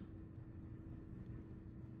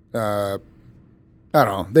 I don't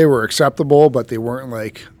know, they were acceptable, but they weren't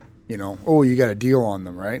like, oh, you got a deal on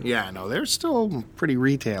them, right? Yeah, no, they're still pretty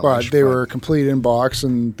retail. But they were complete in box,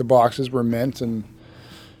 and the boxes were mint, and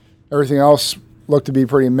everything else looked to be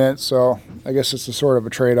pretty mint. So I guess it's a sort of a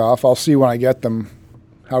trade-off. I'll see when I get them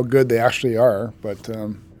how good they actually are. But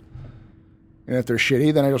and if they're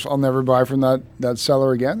shitty, then I'll never buy from that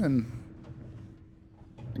seller again, and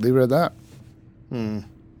leave it at that.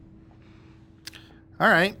 All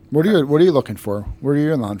right. What are you looking for? What are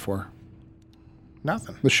you in the hunt for?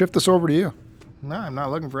 Nothing. Let's shift this over to you. No, I'm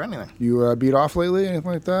not looking for anything. You beat off lately?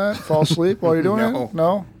 Anything like that? Fall asleep while you're doing it?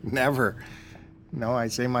 No? Never. No, I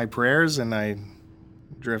say my prayers and I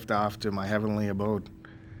drift off to my heavenly abode.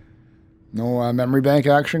 No memory bank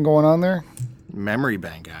action going on there? Memory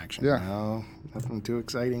bank action? Yeah. No, nothing too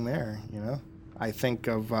exciting there, I think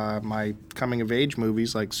of my coming-of-age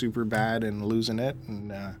movies like Superbad and Losing It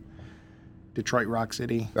and Detroit Rock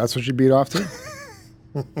City. That's what you beat off to?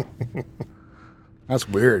 That's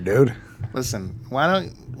weird, dude. Listen, why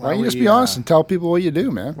don't you just be honest and tell people what you do,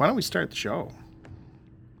 man? Why don't we start the show?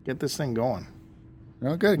 Get this thing going.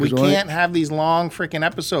 Oh, good. We can't have these long freaking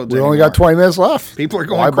episodes anymore. Only got 20 minutes left. People are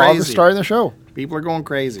going crazy. Why bother starting the show? People are going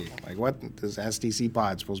crazy. Like, what? This STC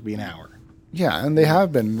pod supposed to be an hour. Yeah, and they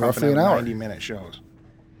have been roughly an hour. 90-minute shows.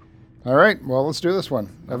 All right, well, let's do this one.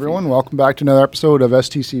 Everyone, welcome back to another episode of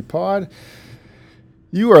STC Pod.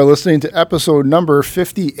 You are listening to episode number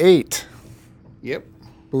 58. Yep.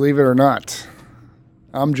 Believe it or not.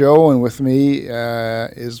 I'm Joe, and with me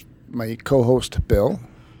is my co-host, Bill.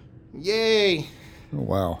 Yay.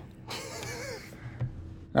 Oh,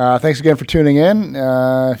 wow. Thanks again for tuning in.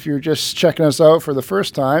 If you're just checking us out for the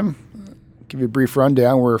first time, I'll give you a brief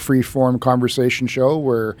rundown. We're a free-form conversation show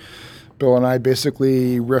where Bill and I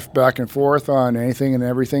basically riff back and forth on anything and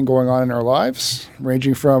everything going on in our lives,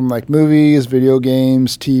 ranging from like movies, video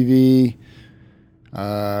games, TV,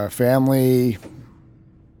 family,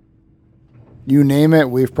 you name it.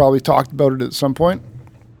 We've probably talked about it at some point.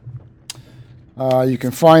 You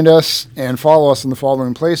can find us and follow us in the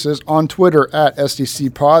following places. On Twitter at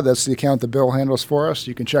STCPod. That's the account that Bill handles for us.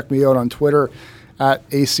 You can check me out on Twitter at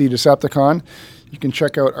ACDecepticon. You can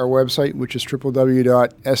check out our website, which is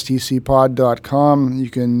www.stcpod.com. You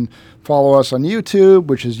can follow us on YouTube,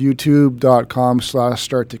 which is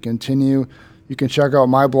youtube.com/starttocontinue. You can check out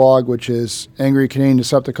my blog, which is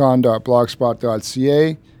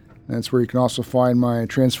angrycanadiandecepticon.blogspot.ca. That's where you can also find my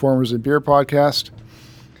Transformers and Beer podcast.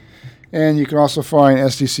 And you can also find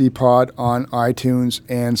STC Pod on iTunes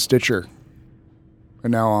and Stitcher.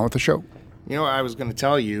 And now on with the show. I was going to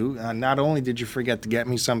tell you, not only did you forget to get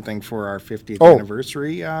me something for our 50th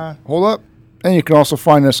anniversary. Hold up. And you can also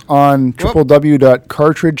find us on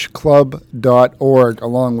www.cartridgeclub.org,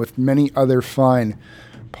 along with many other fine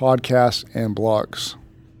podcasts and blogs.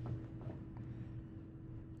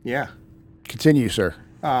 Yeah. Continue, sir.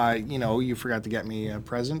 You forgot to get me a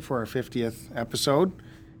present for our 50th episode.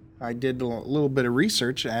 I did a little bit of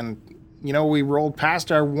research, and, we rolled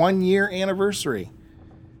past our 1-year anniversary.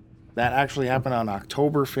 That actually happened on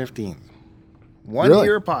October 15th. One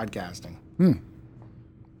year of podcasting. And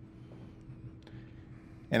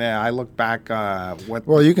I look back what...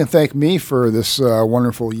 Well, you can thank me for this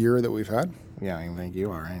wonderful year that we've had. Yeah, I can thank you.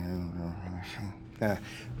 All right.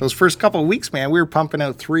 Those first couple of weeks, man, we were pumping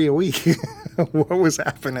out 3 a week. What was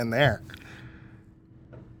happening there?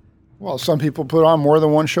 Well, some people put on more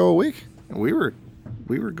than one show a week. We were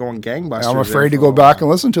going gangbusters. I'm afraid to go back and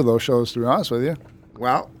listen to those shows, to be honest with you.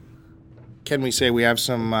 Well, can we say we have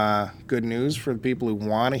some good news for the people who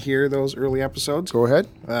want to hear those early episodes? Go ahead.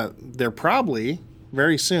 They're probably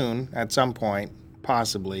very soon, at some point,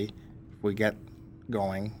 possibly, if we get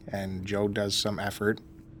going and Joe does some effort,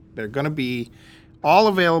 they're going to be all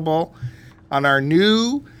available on our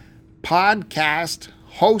new podcast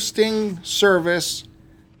hosting service,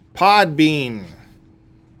 Podbean.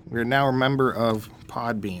 We're now a member of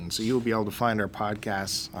Podbean, so you'll be able to find our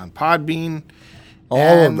podcasts on Podbean.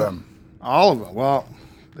 All of them. All of them. Well,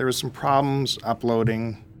 there was some problems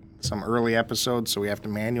uploading some early episodes, so we have to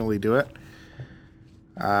manually do it.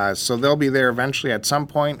 So they'll be there eventually at some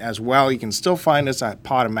point as well. You can still find us at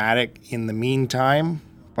Podomatic in the meantime,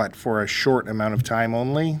 but for a short amount of time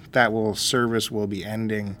only. That service will be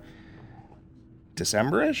ending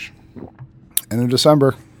December-ish. End of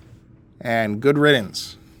December. And good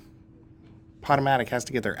riddance. Podomatic has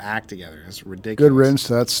to get their act together. It's ridiculous. Good riddance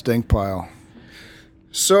to that stink pile.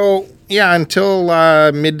 So, yeah,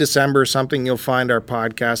 until mid-December or something, you'll find our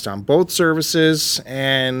podcast on both services.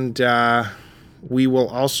 And we will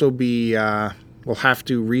also be, we'll have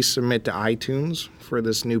to resubmit to iTunes for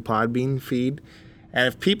this new Podbean feed. And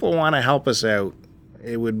if people want to help us out,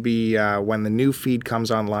 it would be when the new feed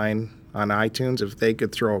comes online on iTunes. If they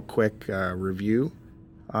could throw a quick review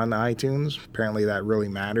on iTunes, apparently that really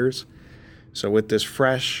matters. So with this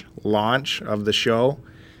fresh launch of the show,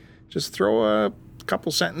 just throw a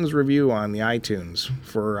couple sentence review on the iTunes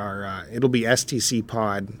for our, it'll be STC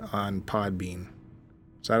Pod on Podbean.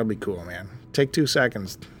 So that'll be cool, man. Take 2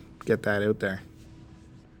 seconds, get that out there.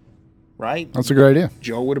 Right? That's a good idea.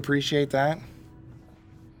 Joe would appreciate that.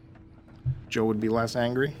 Joe would be less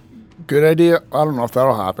angry. Good idea. I don't know if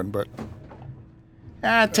that'll happen, but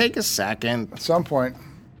Take a second. at some point.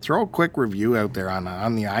 Throw a quick review out there on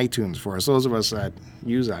the iTunes for us. Those of us that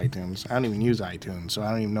use iTunes. I don't even use iTunes, so I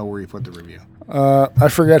don't even know where you put the review. I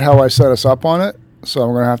forget how I set us up on it, so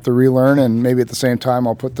I'm going to have to relearn, and maybe at the same time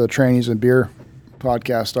I'll put the Trannies and Beer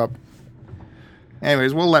podcast up.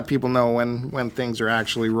 Anyways, we'll let people know when things are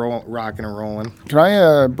actually rocking and rolling. Can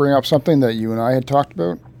I bring up something that you and I had talked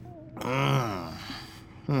about?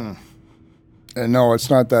 And no, it's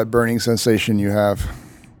not that burning sensation you have.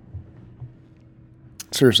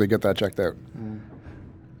 Seriously, get that checked out.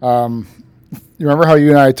 You remember how you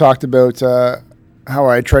and I talked about how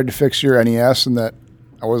I tried to fix your NES and that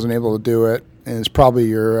I wasn't able to do it, and it's probably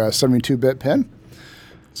your 72-bit pin?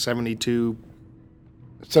 72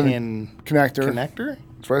 pin connector. Connector?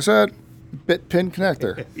 That's what I said. Bit pin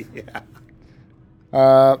connector.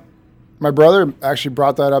 Yeah. My brother actually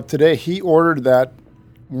brought that up today. He ordered that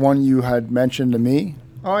one you had mentioned to me,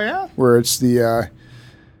 Oh, yeah? where it's the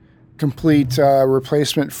complete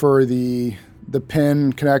replacement for the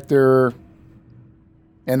pin connector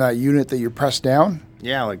and that unit that you press down.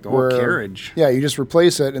 Yeah, like the whole carriage. Yeah, you just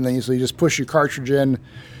replace it, and then you just push your cartridge in,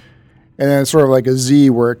 and then it's sort of like a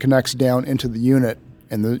Z where it connects down into the unit,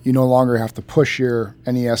 and you no longer have to push your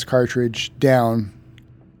NES cartridge down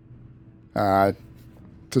to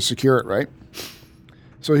secure it, right?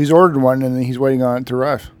 So he's ordered one, and then he's waiting on it to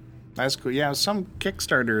arrive. That's cool. Yeah, some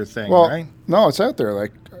Kickstarter thing, Well, right? no, it's out there.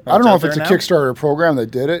 Like I don't know if out it's a there now? Kickstarter program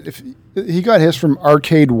that did it. If he got his from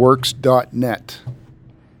arcadeworks.net.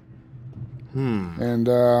 And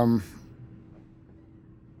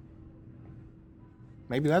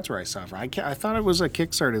Maybe that's where I saw it from. I thought it was a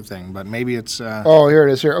Kickstarter thing, but maybe it's... oh, here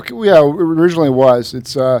it is here. Okay, well, yeah, it originally was.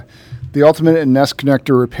 It's the Ultimate and NES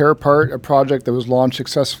Connector Repair Part, a project that was launched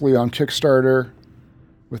successfully on Kickstarter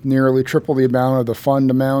with nearly triple the amount of the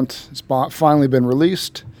fund amount. It's finally been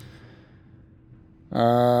released.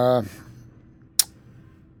 With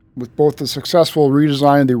both the successful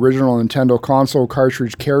redesign of the original Nintendo console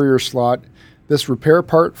cartridge carrier slot, this repair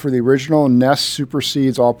part for the original NES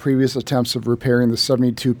supersedes all previous attempts of repairing the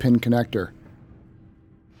 72-pin connector.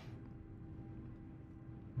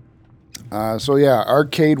 So yeah,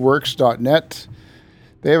 arcadeworks.net.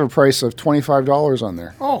 They have a price of $25 on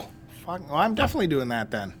there. Oh, fuck. Well, I'm definitely doing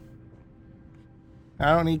that then.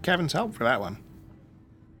 I don't need Kevin's help for that one.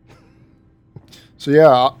 So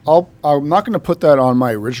yeah, I'm not going to put that on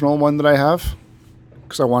my original one that I have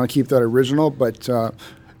because I want to keep that original. But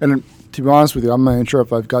and to be honest with you, I'm not even sure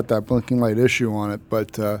if I've got that blinking light issue on it.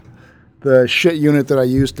 But the shit unit that I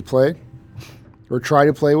used to play or try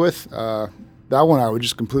to play with, that one I would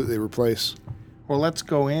just completely replace. Well, let's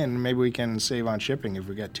go in. Maybe we can save on shipping if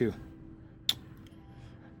we get two.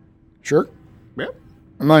 Sure. Yep.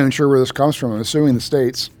 I'm not even sure where this comes from. I'm assuming the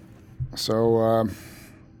States. So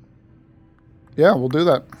yeah, we'll do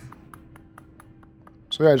that.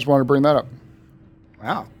 So yeah, I just wanted to bring that up.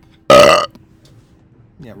 Wow.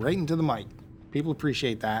 Yeah, right into the mic. People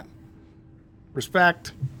appreciate that.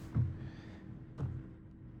 Respect.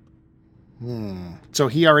 So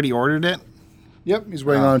he already ordered it? Yep, he's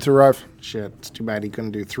waiting on it to arrive. Shit, it's too bad he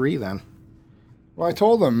couldn't do 3 then. Well, I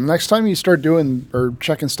told him, next time you start doing or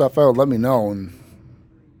checking stuff out, let me know. And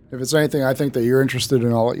if it's anything I think that you're interested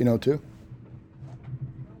in, I'll let you know too.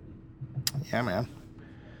 Yeah, man.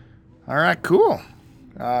 All right, cool.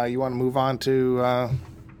 You want to move on to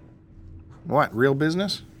what? Real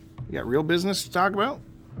business? You got real business to talk about?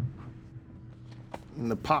 In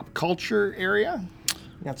the pop culture area?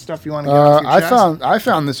 You got stuff you want to get off your chest? I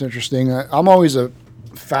found this interesting. I'm always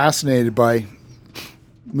fascinated by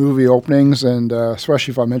movie openings, and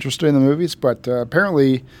especially if I'm interested in the movies. But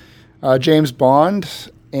apparently, James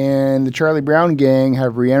Bond and the Charlie Brown gang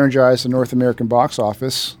have re-energized the North American box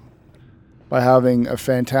office by having a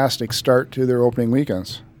fantastic start to their opening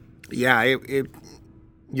weekends. Yeah,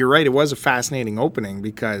 you're right. It was a fascinating opening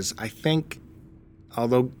because I think,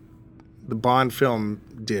 although the Bond film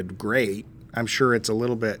did great, I'm sure it's a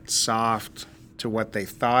little bit soft to what they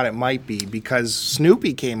thought it might be because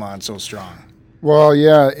Snoopy came on so strong. Well,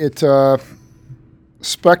 yeah,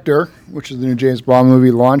 Spectre, which is the new James Bond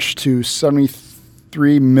movie, launched to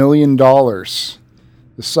 $73 million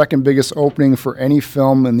this the second biggest opening for any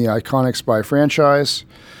film in the iconic Spy franchise,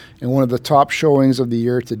 and one of the top showings of the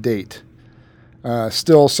year to date.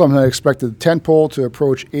 Still, some had expected the tentpole to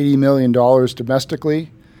approach $80 million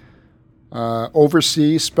domestically.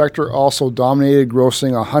 Overseas, Spectre also dominated,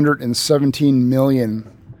 grossing $117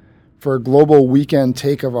 million for a global weekend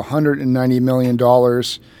take of $190 million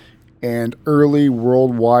and early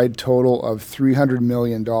worldwide total of $300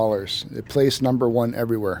 million. It placed number one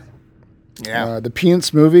everywhere. Yeah. The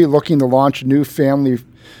Peanuts movie, looking to launch a new family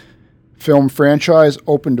film franchise,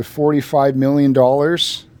 opened to $45 million.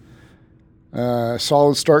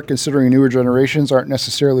 Solid start considering newer generations aren't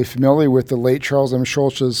necessarily familiar with the late Charles M.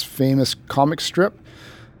 Schulz's famous comic strip.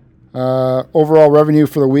 Overall revenue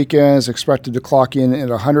for the weekend is expected to clock in at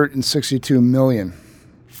 $162 million.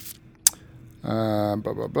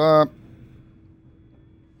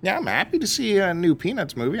 Yeah, I'm happy to see a new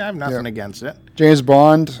Peanuts movie. I have nothing against it. James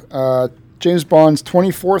Bond. James Bond's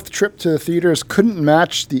 24th trip to the theaters couldn't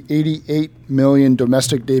match the $88 million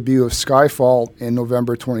domestic debut of Skyfall in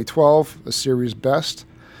November 2012, a series best,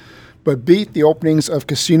 but beat the openings of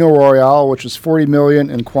Casino Royale, which is $40 million,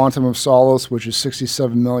 and Quantum of Solace, which is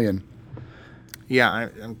 $67 million. Yeah,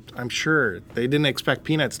 I'm sure they didn't expect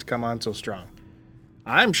Peanuts to come on so strong.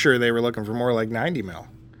 I'm sure they were looking for more like 90 mil,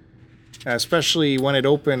 especially when it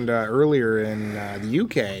opened earlier in the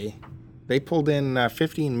UK. They pulled in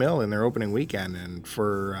 15 mil in their opening weekend, and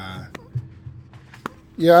for I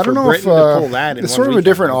don't know Britain to pull that in it's one sort of a weekend,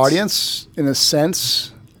 different that's- audience in a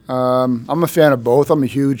sense. I'm a fan of both. I'm a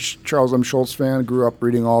huge Charles M. Schulz fan. Grew up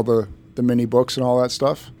reading all the mini books and all that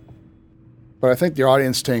stuff. But I think the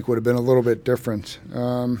audience tank would have been a little bit different.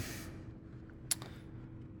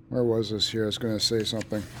 Where was this here? I was going to say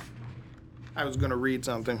something. I was going to read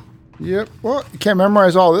something. Yep. Well, you can't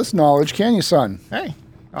memorize all this knowledge, can you, son? Hey,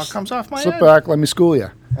 all comes off my Sit head. back. Let me school you.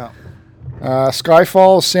 Oh.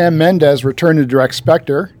 Skyfall, Sam Mendes returned to direct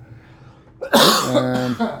Spectre.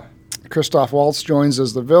 And Christoph Waltz joins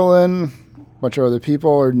as the villain. A bunch of other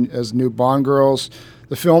people are as new Bond girls.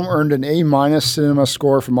 The film earned an A- cinema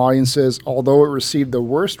score from audiences, although it received the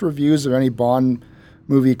worst reviews of any Bond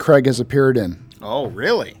movie Craig has appeared in. Oh,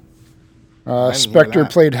 really? didn't hear Spectre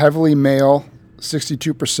that. played heavily male,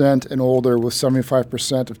 62% and older, with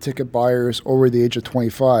 75% of ticket buyers over the age of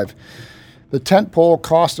 25. The tentpole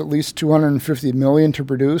cost at least $250 million to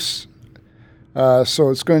produce, so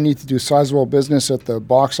it's going to need to do sizable business at the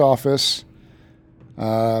box office,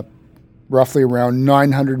 roughly around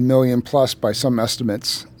 $900 million plus by some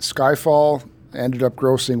estimates. Skyfall ended up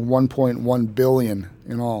grossing $1.1 billion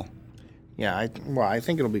in all. Yeah, I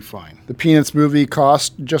think it'll be fine. The Peanuts movie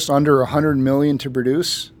cost just under $100 million to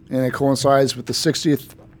produce, and it coincides with the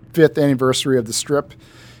 65th anniversary of the strip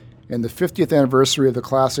and the 50th anniversary of the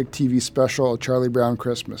classic TV special, A Charlie Brown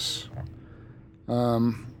Christmas.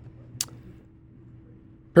 Apparently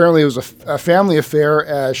it was a family affair,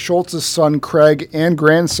 as Schultz's son Craig and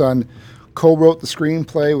grandson co-wrote the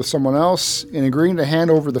screenplay with someone else. In agreeing to hand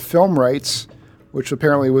over the film rights, which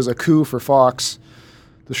apparently was a coup for Fox,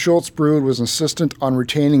 the Schultz brood was insistent on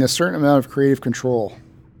retaining a certain amount of creative control.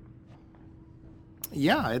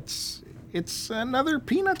 Yeah, it's another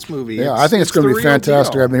Peanuts movie. Yeah, I think it's going the to be real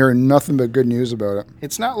fantastic. deal. I've been hearing nothing but good news about it.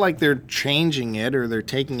 It's not like they're changing it or they're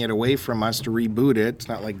taking it away from us to reboot it. It's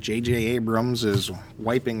not like J.J. Abrams is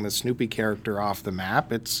wiping the Snoopy character off the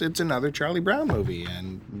map. It's another Charlie Brown movie,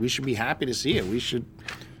 and we should be happy to see it. We should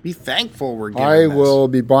be thankful we're getting I this. will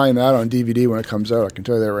be buying that on DVD when it comes out. I can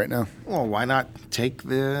tell you that right now. Well, why not take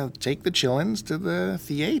the chillins to the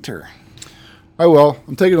theater? I will.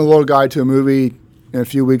 I'm taking a little guy to a movie in a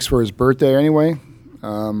few weeks for his birthday anyway.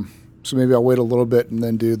 So maybe I'll wait a little bit and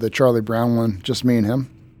then do the Charlie Brown one, just me and him.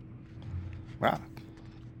 Wow,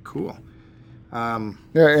 cool. Yeah,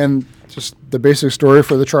 and just the basic story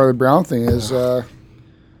for the Charlie Brown thing is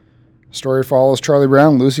story follows Charlie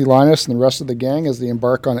Brown, Lucy Linus, and the rest of the gang as they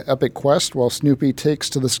embark on an epic quest while Snoopy takes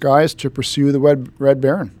to the skies to pursue the Red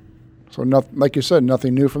Baron. So, like you said,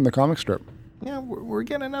 nothing new from the comic strip. Yeah, we're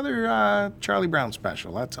getting another Charlie Brown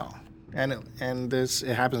special. That's all, and it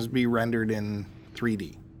happens to be rendered in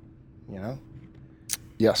 3D. You know,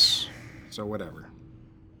 Yes. so whatever.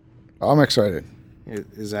 I'm excited.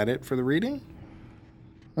 Is that it for the reading?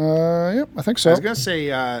 Yep, I think I so. was gonna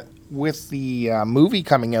say with the movie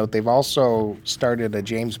coming out, they've also started a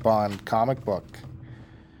James Bond comic book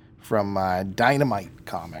from Dynamite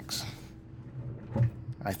Comics.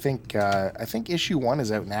 I think issue 1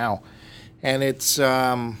 is out now, and it's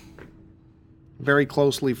very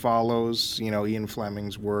closely follows Ian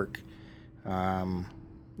Fleming's work.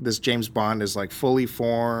 This James Bond is like fully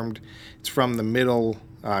formed. It's from the middle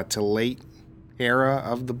to late era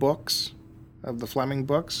of the books, of the Fleming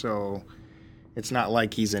books, so it's not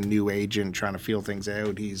like he's a new agent trying to feel things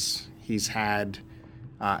out. He's had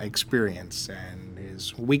experience, and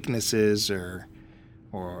his weaknesses or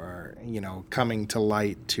coming to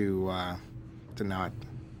light to not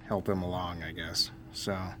help him along, I guess.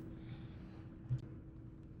 So,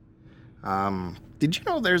 did you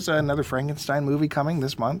know there's another Frankenstein movie coming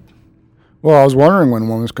this month? Well, I was wondering when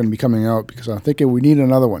one was going to be coming out because I'm thinking we need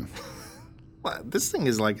another one. Well, this thing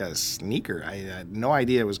is like a sneaker. I had no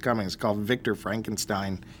idea it was coming. It's called Victor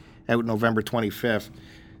Frankenstein, out November 25th,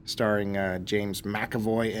 starring James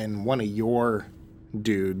McAvoy and one of your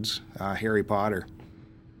dudes, Harry Potter.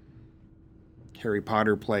 Harry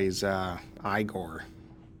Potter plays Igor.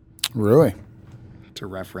 Really? To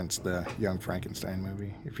reference the Young Frankenstein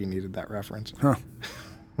movie, if you needed that reference. Huh.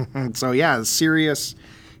 So, yeah, serious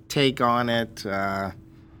take on it. I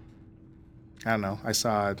don't know. I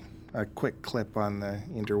saw a quick clip on the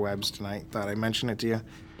interwebs tonight. Thought I'd mention it to you.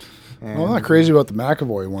 Well, I'm not crazy about the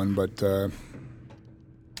McAvoy one, but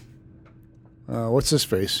what's his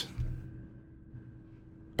face?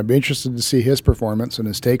 I'd be interested to see his performance and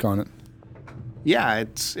his take on it. Yeah,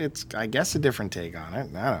 it's I guess a different take on it.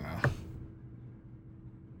 I don't know.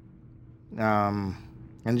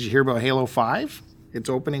 And did you hear about Halo 5? Its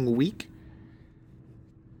opening week?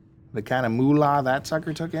 The kind of moolah that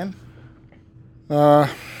sucker took in? Now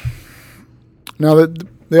that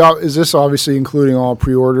is this obviously including all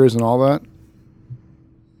pre-orders and all that?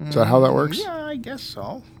 Is that how that works? Yeah, I guess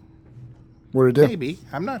so. What did it do? Maybe.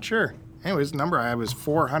 I'm not sure. Anyways, the number I have is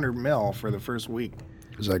 400 mil for the first week.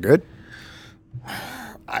 Is that good?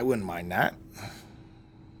 I wouldn't mind that.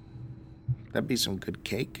 That'd be some good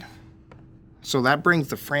cake. So that brings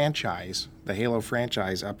the franchise, the Halo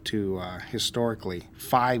franchise, up to historically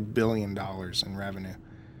 $5 billion in revenue.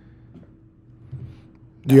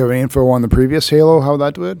 Do you have any info on the previous Halo, how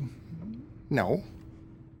that did? No.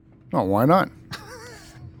 Oh, why not?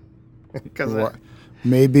 Because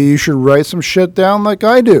maybe you should write some shit down like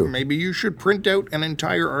I do. maybe you should print out an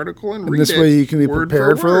entire article and read And this it. way you can be word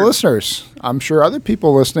prepared for the word. listeners. I'm sure other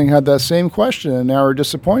people listening had that same question and now are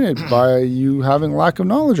disappointed by you having lack of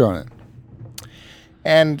knowledge on it.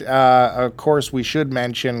 And, of course, we should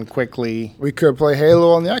mention quickly, We could play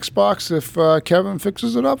Halo on the Xbox if Kevin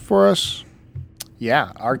fixes it up for us.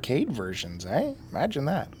 yeah, arcade versions, eh? Imagine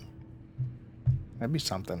that. That'd be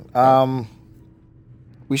something.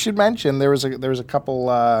 We should mention there was a couple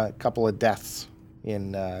of deaths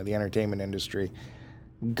in the entertainment industry.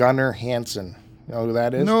 Gunnar Hansen, you know who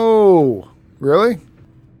that is? No. Really?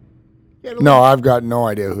 Yeah, No, I've got no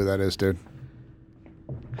idea who that is, dude.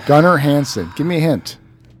 Gunnar Hansen. Give me a hint.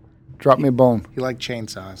 Drop me a bone. He liked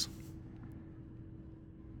chainsaws.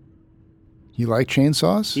 You like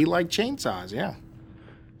chainsaws? He liked chainsaws, yeah.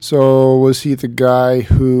 So was he the guy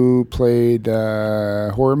who played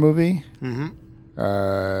horror movie? Mm-hmm.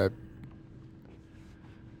 Uh,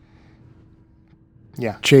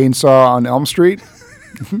 Yeah. Chainsaw on Elm Street?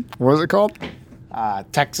 What was it called?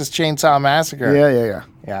 Texas Chainsaw Massacre. Yeah.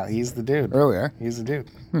 Yeah, he's the dude. Earlier. He's the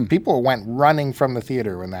dude. People went running from the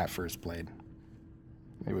theater when that first played.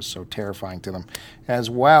 It was so terrifying to them. As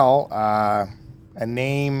well, a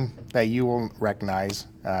name that you will recognize,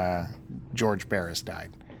 George Barris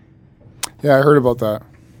died. Yeah, I heard about that.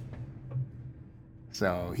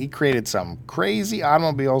 So he created some crazy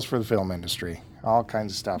automobiles for the film industry. All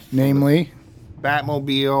kinds of stuff. Namely?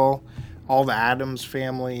 Batmobile, all the Addams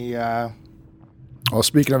family. Well,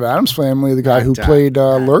 speaking of Addams Family, the guy who Not, played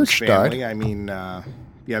Addams Lurch family, died. I mean,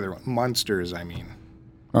 the other one, Munsters, I mean.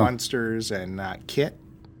 Oh. Munsters and Kit.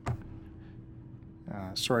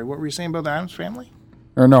 Sorry, what were you saying about the Addams family?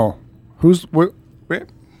 Or no. What? Wait,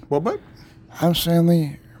 what? Addams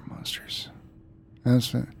Family or Monsters? Addams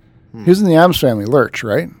Family. He was in the Addams Family, Lurch,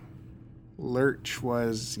 right? Lurch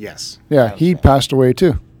was, yes. Yeah, Addams he family. passed away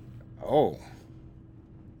too. Oh.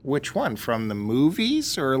 Which one? From the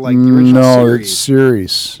movies or like the original No, series? it's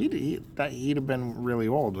series. He'd have been really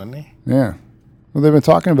old, wouldn't he? Yeah. Well, they've been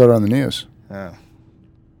talking about it on the news. Oh.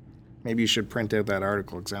 Maybe you should print out that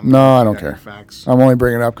article. No, I don't care. Facts. I'm only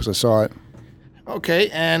bringing it up because I saw it. Okay,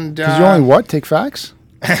 and Because you only what? Take facts?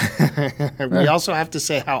 we also have to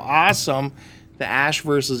say how awesome the Ash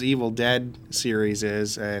versus Evil Dead series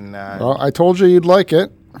is, and Well, I told you you'd like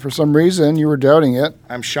it. For some reason, you were doubting it.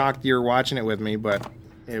 I'm shocked you're watching it with me, but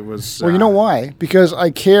it was... Well, you know why? Because I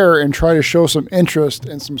care and try to show some interest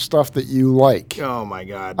in some stuff that you like. Oh, my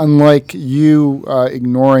God. Unlike you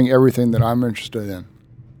ignoring everything that I'm interested in.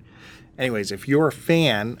 Anyways, if you're a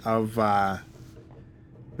fan of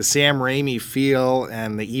the Sam Raimi feel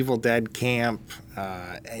and the Evil Dead camp,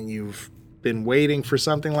 and you've been waiting for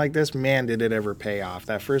something like this. Man, did it ever pay off.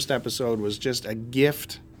 That first episode was just a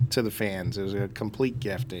gift to the fans. It was a complete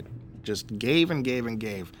gift. It just gave and gave and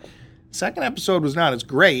gave. Second episode was not as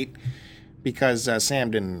great because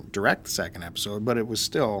Sam didn't direct the second episode, but it was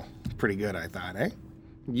still pretty good, I thought, eh?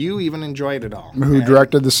 You even enjoyed it all. Who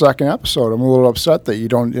directed the second episode? I'm a little upset that you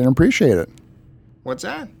didn't appreciate it. What's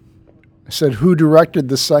that? I said, who directed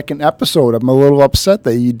the second episode? I'm a little upset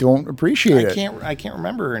that you don't appreciate it. I can't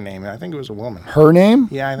remember her name. I think it was a woman. Her name?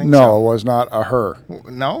 Yeah, I think no, so. No, it was not a her.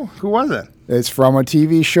 No? Who was it? It's from a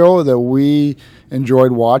TV show that we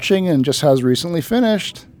enjoyed watching and just has recently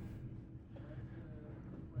finished.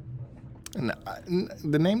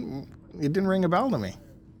 The name, it didn't ring a bell to me.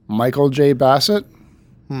 Michael J. Bassett.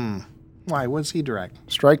 Why? What does he direct?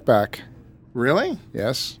 Strike Back. Really?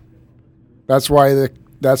 Yes. That's why I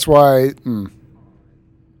don't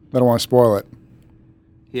want to spoil it.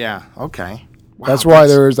 Yeah, okay. Wow, that's why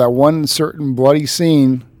there was that one certain bloody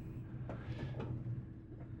scene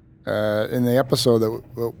in the episode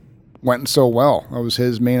that went so well. That was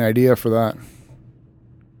his main idea for that.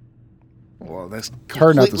 Well, that's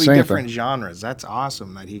hard not to completely say different anything. genres. That's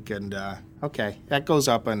awesome that he could. Okay, that goes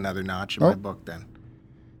up another notch in my book then.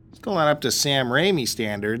 Still not up to Sam Raimi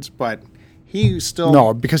standards, but he still...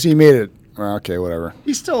 No, because he made it... Okay, whatever.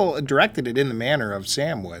 He still directed it in the manner of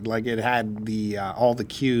Sam would. Like, it had the all the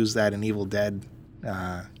cues that an Evil Dead,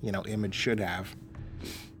 image should have.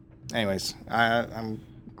 Anyways, I'm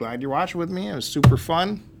glad you're watching with me. It was super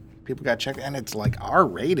fun. People got checked, and it's like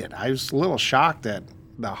R-rated. I was a little shocked at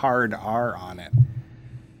the hard R on it.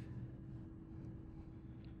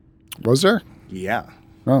 Was there? Yeah.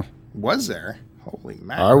 Oh. Was there? Holy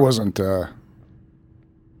man. I wasn't... I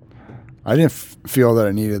didn't feel that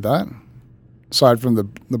I needed that. Aside from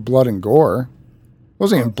the blood and gore. It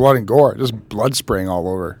wasn't even blood and gore. Just blood spraying all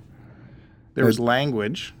over. There was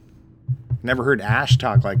language. Never heard Ash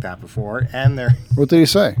talk like that before. And What did he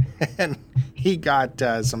say? and he got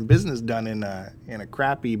some business done in a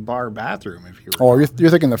crappy bar bathroom, if you recall. Oh, you're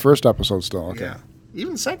thinking the first episode still. Okay. Yeah.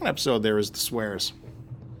 Even the second episode, there was the swears,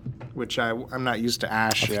 which I'm not used to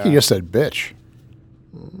Ash. I think he just said bitch.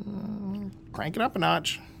 Crank it up a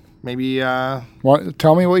notch. Maybe.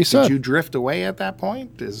 Tell me what he said. Did you drift away at that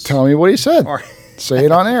point? Tell me what he said. Or say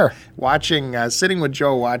it on air. Sitting with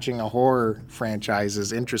Joe watching a horror franchise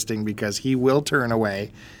is interesting because he will turn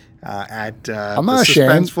away at I'm not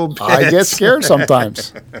ashamed. I get scared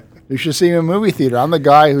sometimes. You should see me in a movie theater. I'm the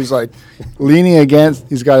guy who's like leaning against,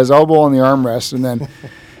 he's got his elbow on the armrest and then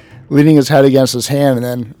leaning his head against his hand, and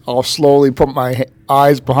then I'll slowly put my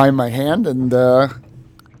eyes behind my hand and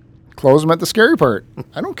close them at the scary part.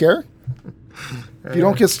 I don't care. If you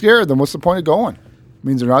don't get scared, then what's the point of going? It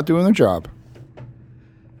means they're not doing their job.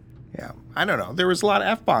 Yeah, I don't know. There was a lot of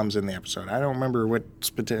F-bombs in the episode. I don't remember what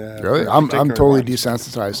really? I'm totally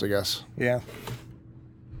desensitized, I guess. Yeah.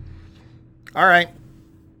 All right.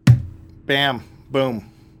 Bam. Boom.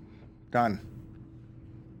 Done.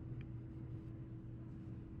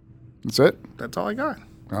 That's it? That's all I got.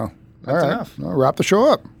 Oh, That's all right. enough. Well, wrap the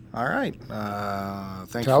show up. All right.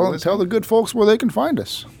 Thanks for listening. Tell the good folks where they can find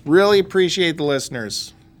us. Really appreciate the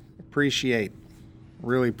listeners.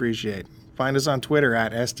 Really appreciate. Find us on Twitter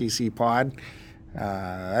at STCPod.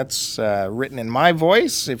 That's written in my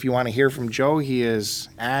voice. If you want to hear from Joe, he is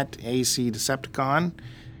at AC Decepticon.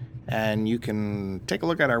 And you can take a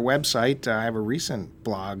look at our website. I have a recent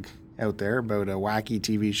blog out there about a wacky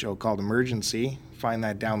TV show called Emergency. Find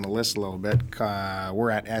that down the list a little bit.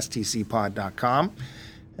 We're at stcpod.com.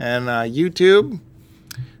 And YouTube.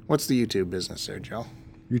 What's the YouTube business there, Joe?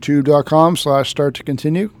 YouTube.com/start to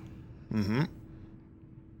continue. Mm-hmm.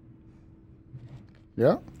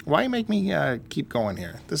 Yeah. Why you make me keep going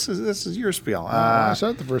here? This is your spiel. I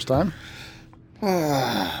said it the first time.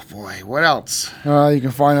 Oh, boy. What else? You can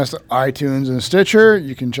find us at iTunes and Stitcher.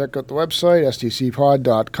 You can check out the website,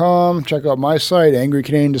 stcpod.com. Check out my site,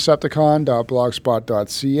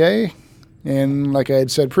 angrycanadiandecepticon.blogspot.ca. And like I had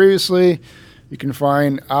said previously, you can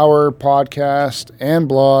find our podcast and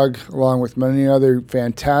blog, along with many other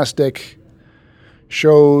fantastic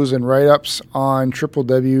shows and write-ups on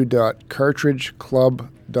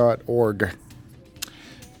www.cartridgeclub.org.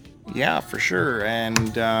 Yeah, for sure.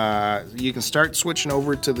 And you can start switching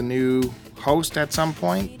over to the new host at some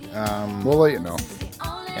point. We'll let you know.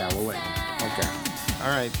 Yeah, we'll let you know. Okay.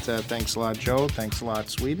 All right. Thanks a lot, Joe. Thanks a lot,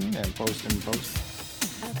 Sweden. And post. I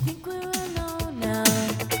think we're alone now.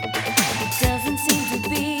 It doesn't seem to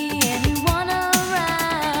be